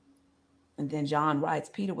 And then John writes,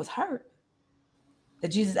 Peter was hurt that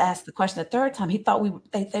Jesus asked the question the third time. He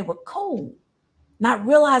thought they were cool, not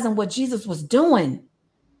realizing what Jesus was doing.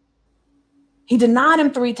 He denied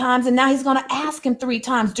him 3 times, and now he's going to ask him 3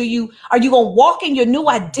 times. Are you going to walk in your new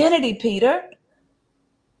identity, Peter?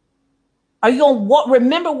 Are you going to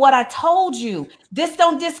remember what I told you? This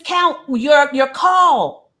don't discount your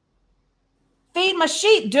call. Feed my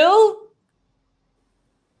sheep, dude.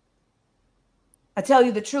 I tell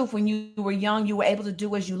you the truth, when you were young, you were able to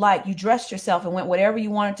do as you like. You dressed yourself and went wherever you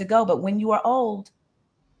wanted to go. But when you are old,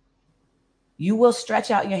 you will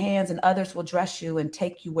stretch out your hands and others will dress you and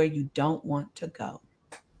take you where you don't want to go.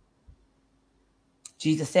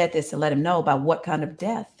 Jesus said this to let him know by what kind of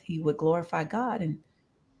death he would glorify God. And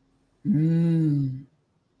then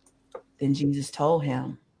Jesus told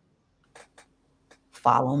him,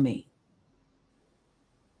 follow me.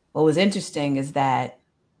 What was interesting is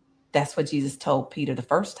that's what Jesus told Peter the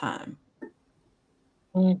first time.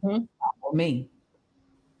 Mm-hmm. Follow me.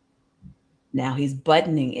 Now he's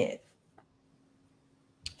buttoning it.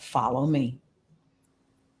 Follow me.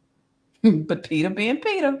 But Peter being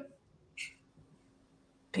Peter.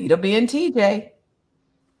 Peter being TJ.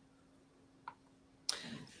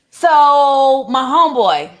 So my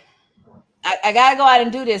homeboy, I got to go out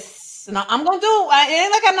and do this. And I'm going to do it. It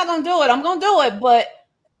ain't like I'm not going to do it. I'm going to do it. But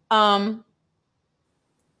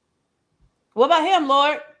what about him,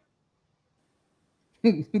 Lord?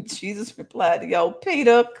 Jesus replied, yo,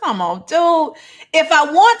 Peter, come on, dude. If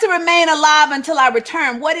I want to remain alive until I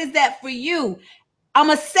return, what is that for you? I'm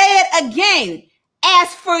going to say it again.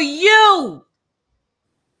 As for you,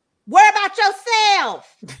 worry about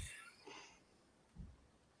yourself.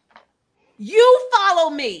 You follow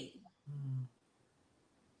me.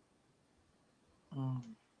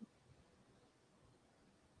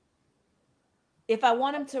 If I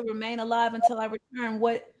want him to remain alive until I return,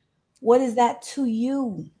 what is that to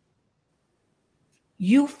you?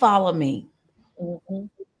 You follow me. Mm-hmm.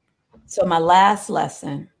 So my last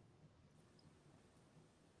lesson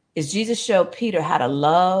is Jesus showed Peter how to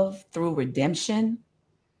love through redemption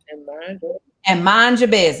and mind your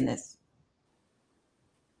business.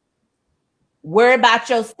 Worry about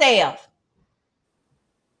yourself.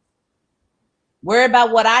 Worry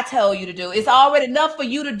about what I told you to do. It's already enough for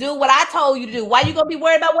you to do what I told you to do. Why you gonna be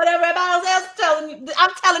worried about whatever everybody else is telling you? I'm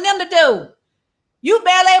telling them to do. You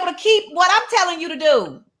barely able to keep what I'm telling you to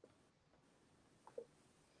do.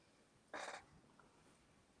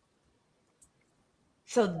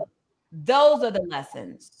 So those are the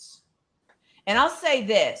lessons. And I'll say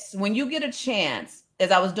this, when you get a chance,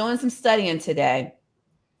 as I was doing some studying today,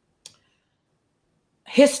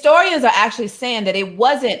 historians are actually saying that it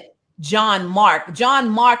wasn't John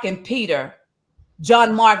Mark and Peter.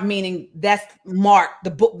 John Mark meaning that's Mark,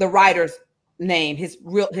 the writer's name. His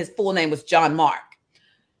full name was John Mark.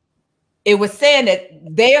 It was saying that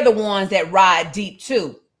they are the ones that ride deep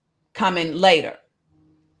too, coming later.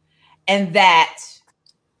 And that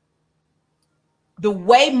the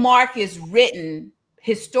way Mark is written,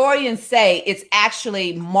 historians say it's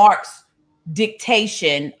actually Mark's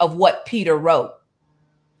dictation of what Peter wrote.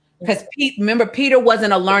 Because remember, Peter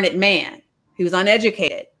wasn't a learned man. He was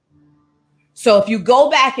uneducated. So if you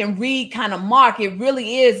go back and read kind of Mark, it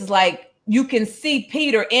really is like you can see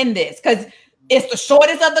Peter in this because it's the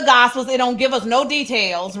shortest of the Gospels. It don't give us no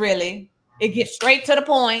details, really. It gets straight to the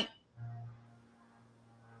point.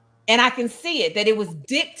 And I can see it, that it was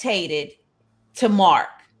dictated to Mark.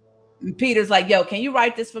 And Peter's like, yo, can you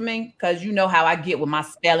write this for me? Because you know how I get with my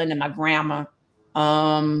spelling and my grammar.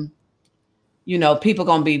 You know, people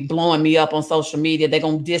going to be blowing me up on social media. They're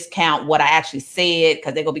going to discount what I actually said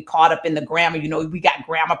because they're going to be caught up in the grammar. You know, we got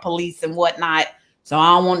grammar police and whatnot. So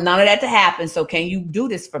I don't want none of that to happen. So can you do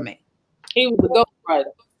this for me? He was a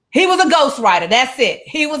ghostwriter. He was a ghostwriter. That's it.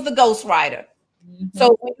 He was the ghostwriter. Mm-hmm.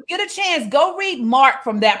 So when you get a chance, go read Mark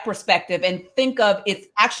from that perspective and think of it's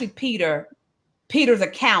actually Peter's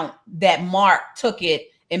account that Mark took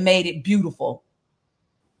it and made it beautiful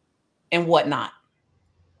and whatnot.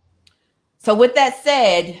 So with that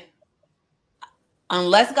said,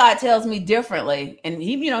 unless God tells me differently, and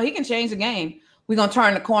he can change the game, we're going to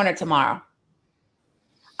turn the corner tomorrow.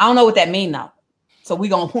 I don't know what that means though. So we're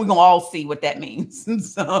going to all see what that means.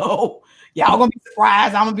 So y'all going to be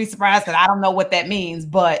surprised. I'm going to be surprised because I don't know what that means,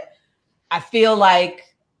 but I feel like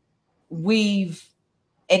we've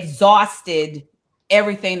exhausted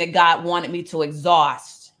everything that God wanted me to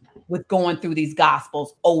exhaust with going through these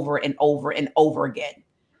Gospels over and over and over again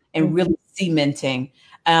and really cementing.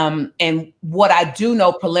 And what I do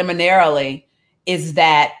know preliminarily is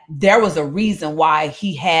that there was a reason why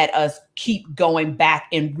he had us keep going back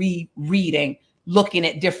and rereading, looking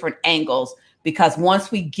at different angles, because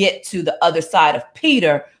once we get to the other side of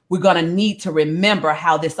Peter, we're going to need to remember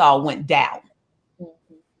how this all went down.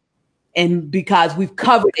 Mm-hmm. And because we've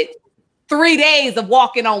covered it, 3 days of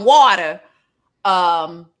walking on water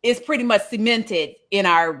is pretty much cemented in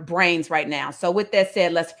our brains right now. So with that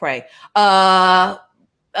said, let's pray.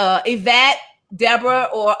 Yvette, Deborah,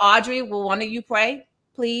 or Audrey, will one of you pray,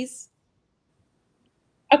 please?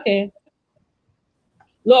 Okay.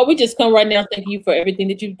 Lord, we just come right now. Thank you for everything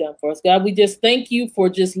that you've done for us, God. We just thank you for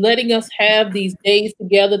just letting us have these days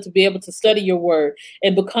together to be able to study your word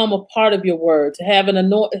and become a part of your word, to have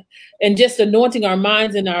anointing our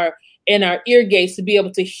minds and our ear gates to be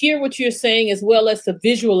able to hear what you're saying as well as to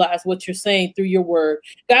visualize what you're saying through your word.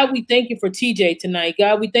 God, we thank you for TJ tonight.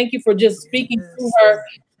 God, we thank you for just speaking through her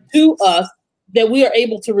to us, that we are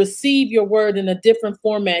able to receive your word in a different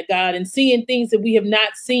format, God, and seeing things that we have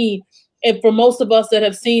not seen. And for most of us that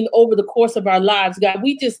have seen over the course of our lives, God,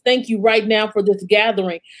 we just thank you right now for this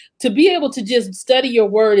gathering to be able to just study your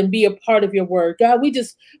word and be a part of your word. God, we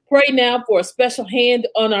just pray now for a special hand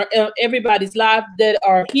on everybody's life that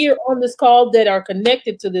are here on this call, that are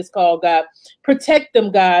connected to this call, God. Protect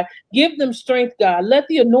them, God. Give them strength, God. Let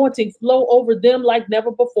the anointing flow over them like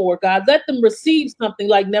never before, God. Let them receive something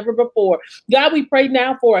like never before. God, we pray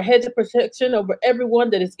now for a hedge of protection over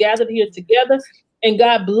everyone that is gathered here together. And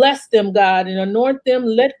God, bless them, God, and anoint them.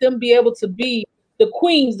 Let them be able to be the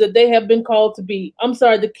queens that they have been called to be. I'm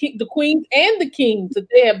sorry, the queens and the kings that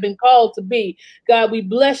they have been called to be. God, we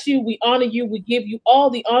bless you. We honor you. We give you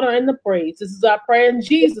all the honor and the praise. This is our prayer in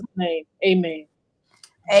Jesus' name. Amen.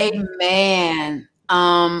 Amen.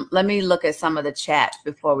 Let me look at some of the chat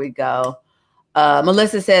before we go.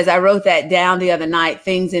 Melissa says, I wrote that down the other night,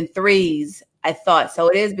 things in threes. I thought, so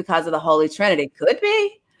it is because of the Holy Trinity. Could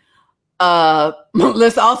be.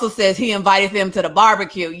 Melissa also says he invited them to the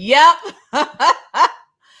barbecue. Yep.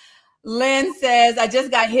 Lynn says, I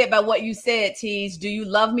just got hit by what you said, Teej. Do you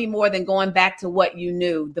love me more than going back to what you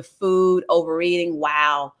knew? The food, overeating.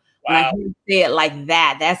 Wow. When I hear you say it like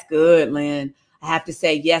that, that's good, Lynn. I have to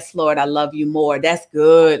say, yes, Lord, I love you more. That's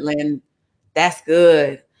good, Lynn. That's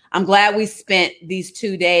good. I'm glad we spent these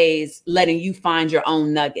 2 days letting you find your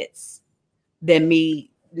own nuggets than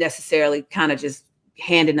me necessarily kind of just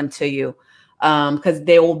handing them to you. Because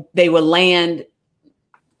they will land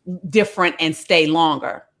different and stay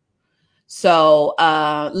longer. So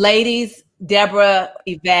ladies, Deborah,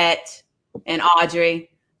 Yvette, and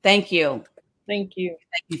Audrey, thank you. Thank you.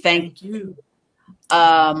 Thank you.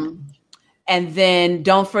 And then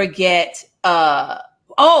don't forget,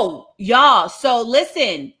 y'all. So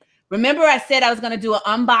listen, remember I said I was going to do an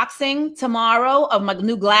unboxing tomorrow of my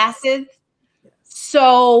new glasses.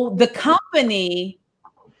 So the company,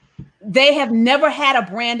 they have never had a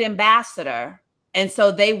brand ambassador. And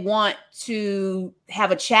so they want to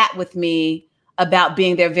have a chat with me about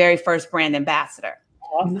being their very first brand ambassador.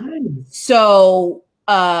 Nice. So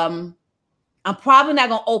I'm probably not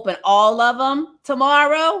going to open all of them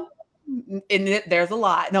tomorrow. And there's a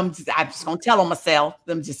lot. I'm just going to tell them myself.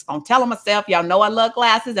 Y'all know I love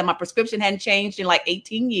glasses and my prescription hadn't changed in like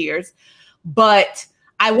 18 years. But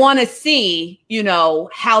I want to see,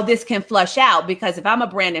 how this can flush out, because if I'm a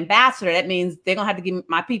brand ambassador, that means they're going to have to give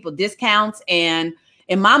my people discounts. And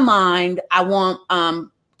in my mind, I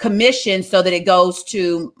want commission so that it goes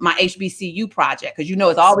to my HBCU project, because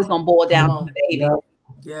it's always going to boil down to the baby.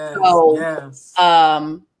 Yes. So, yes.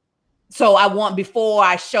 So I want, before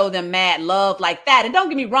I show them mad love like that, and don't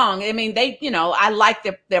get me wrong, I mean, they, I like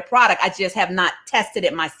their product. I just have not tested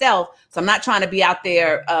it myself. So I'm not trying to be out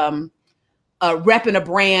there repping a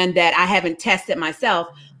brand that I haven't tested myself,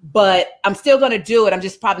 but I'm still going to do it. I'm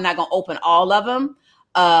just probably not going to open all of them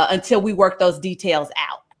until we work those details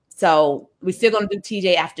out. So we're still going to do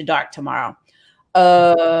TJ After Dark tomorrow.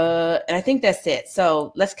 And I think that's it.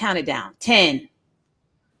 So let's count it down. 10,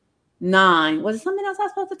 9. Was it something else I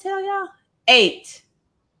was supposed to tell y'all? 8,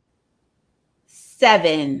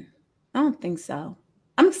 7. I don't think so.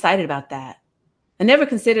 I'm excited about that. I never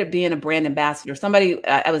considered being a brand ambassador. Somebody,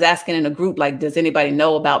 I was asking in a group, like, does anybody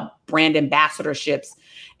know about brand ambassadorships?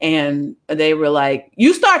 And they were like,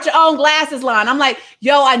 you start your own glasses line. I'm like,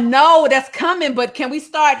 yo, I know that's coming, but can we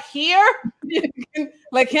start here?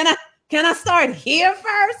 Like, can I start here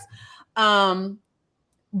first?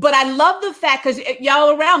 But I love the fact, because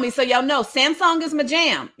y'all around me, so y'all know Samsung is my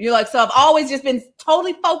jam. You're like, so I've always just been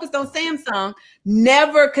totally focused on Samsung,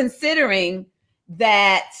 never considering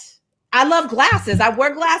that I love glasses. I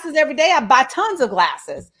wear glasses every day. I buy tons of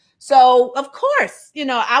glasses. So of course,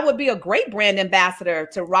 I would be a great brand ambassador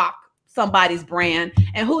to rock somebody's brand.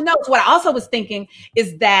 And who knows, what I also was thinking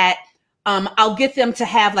is that I'll get them to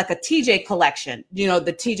have like a TJ collection, the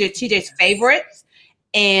TJ's favorites.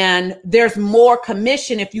 And there's more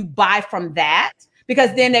commission if you buy from that,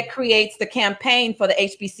 because then that creates the campaign for the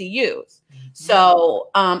HBCUs. So,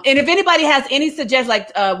 and if anybody has any suggestions,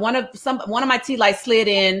 like one of my tea lights slid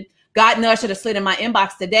in, God knows, should have slid in my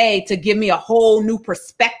inbox today to give me a whole new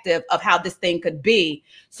perspective of how this thing could be.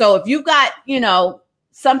 So if you've got,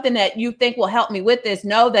 something that you think will help me with this,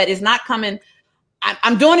 know that it's not coming.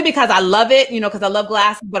 I'm doing it because I love it, because I love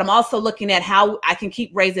glasses, but I'm also looking at how I can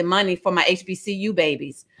keep raising money for my HBCU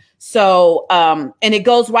babies. So, and it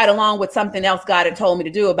goes right along with something else God had told me to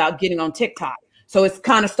do about getting on TikTok. So it's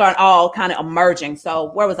kind of all kind of emerging.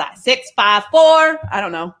 So where was I? 6, 5, 4. I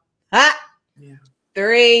don't know.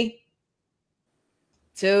 3,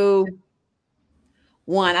 2,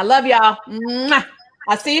 1. I love y'all. Mwah.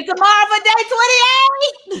 I'll see you tomorrow for day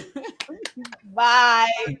 28. Bye.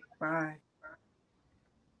 Bye.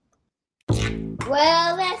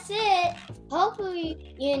 Well, that's it.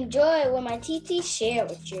 Hopefully you enjoyed what my TT shared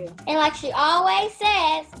with you. And like she always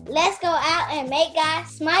says, let's go out and make God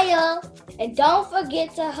smile. And don't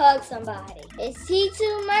forget to hug somebody. It's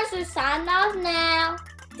T2 Mercer signing off now.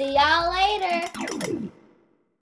 See y'all later.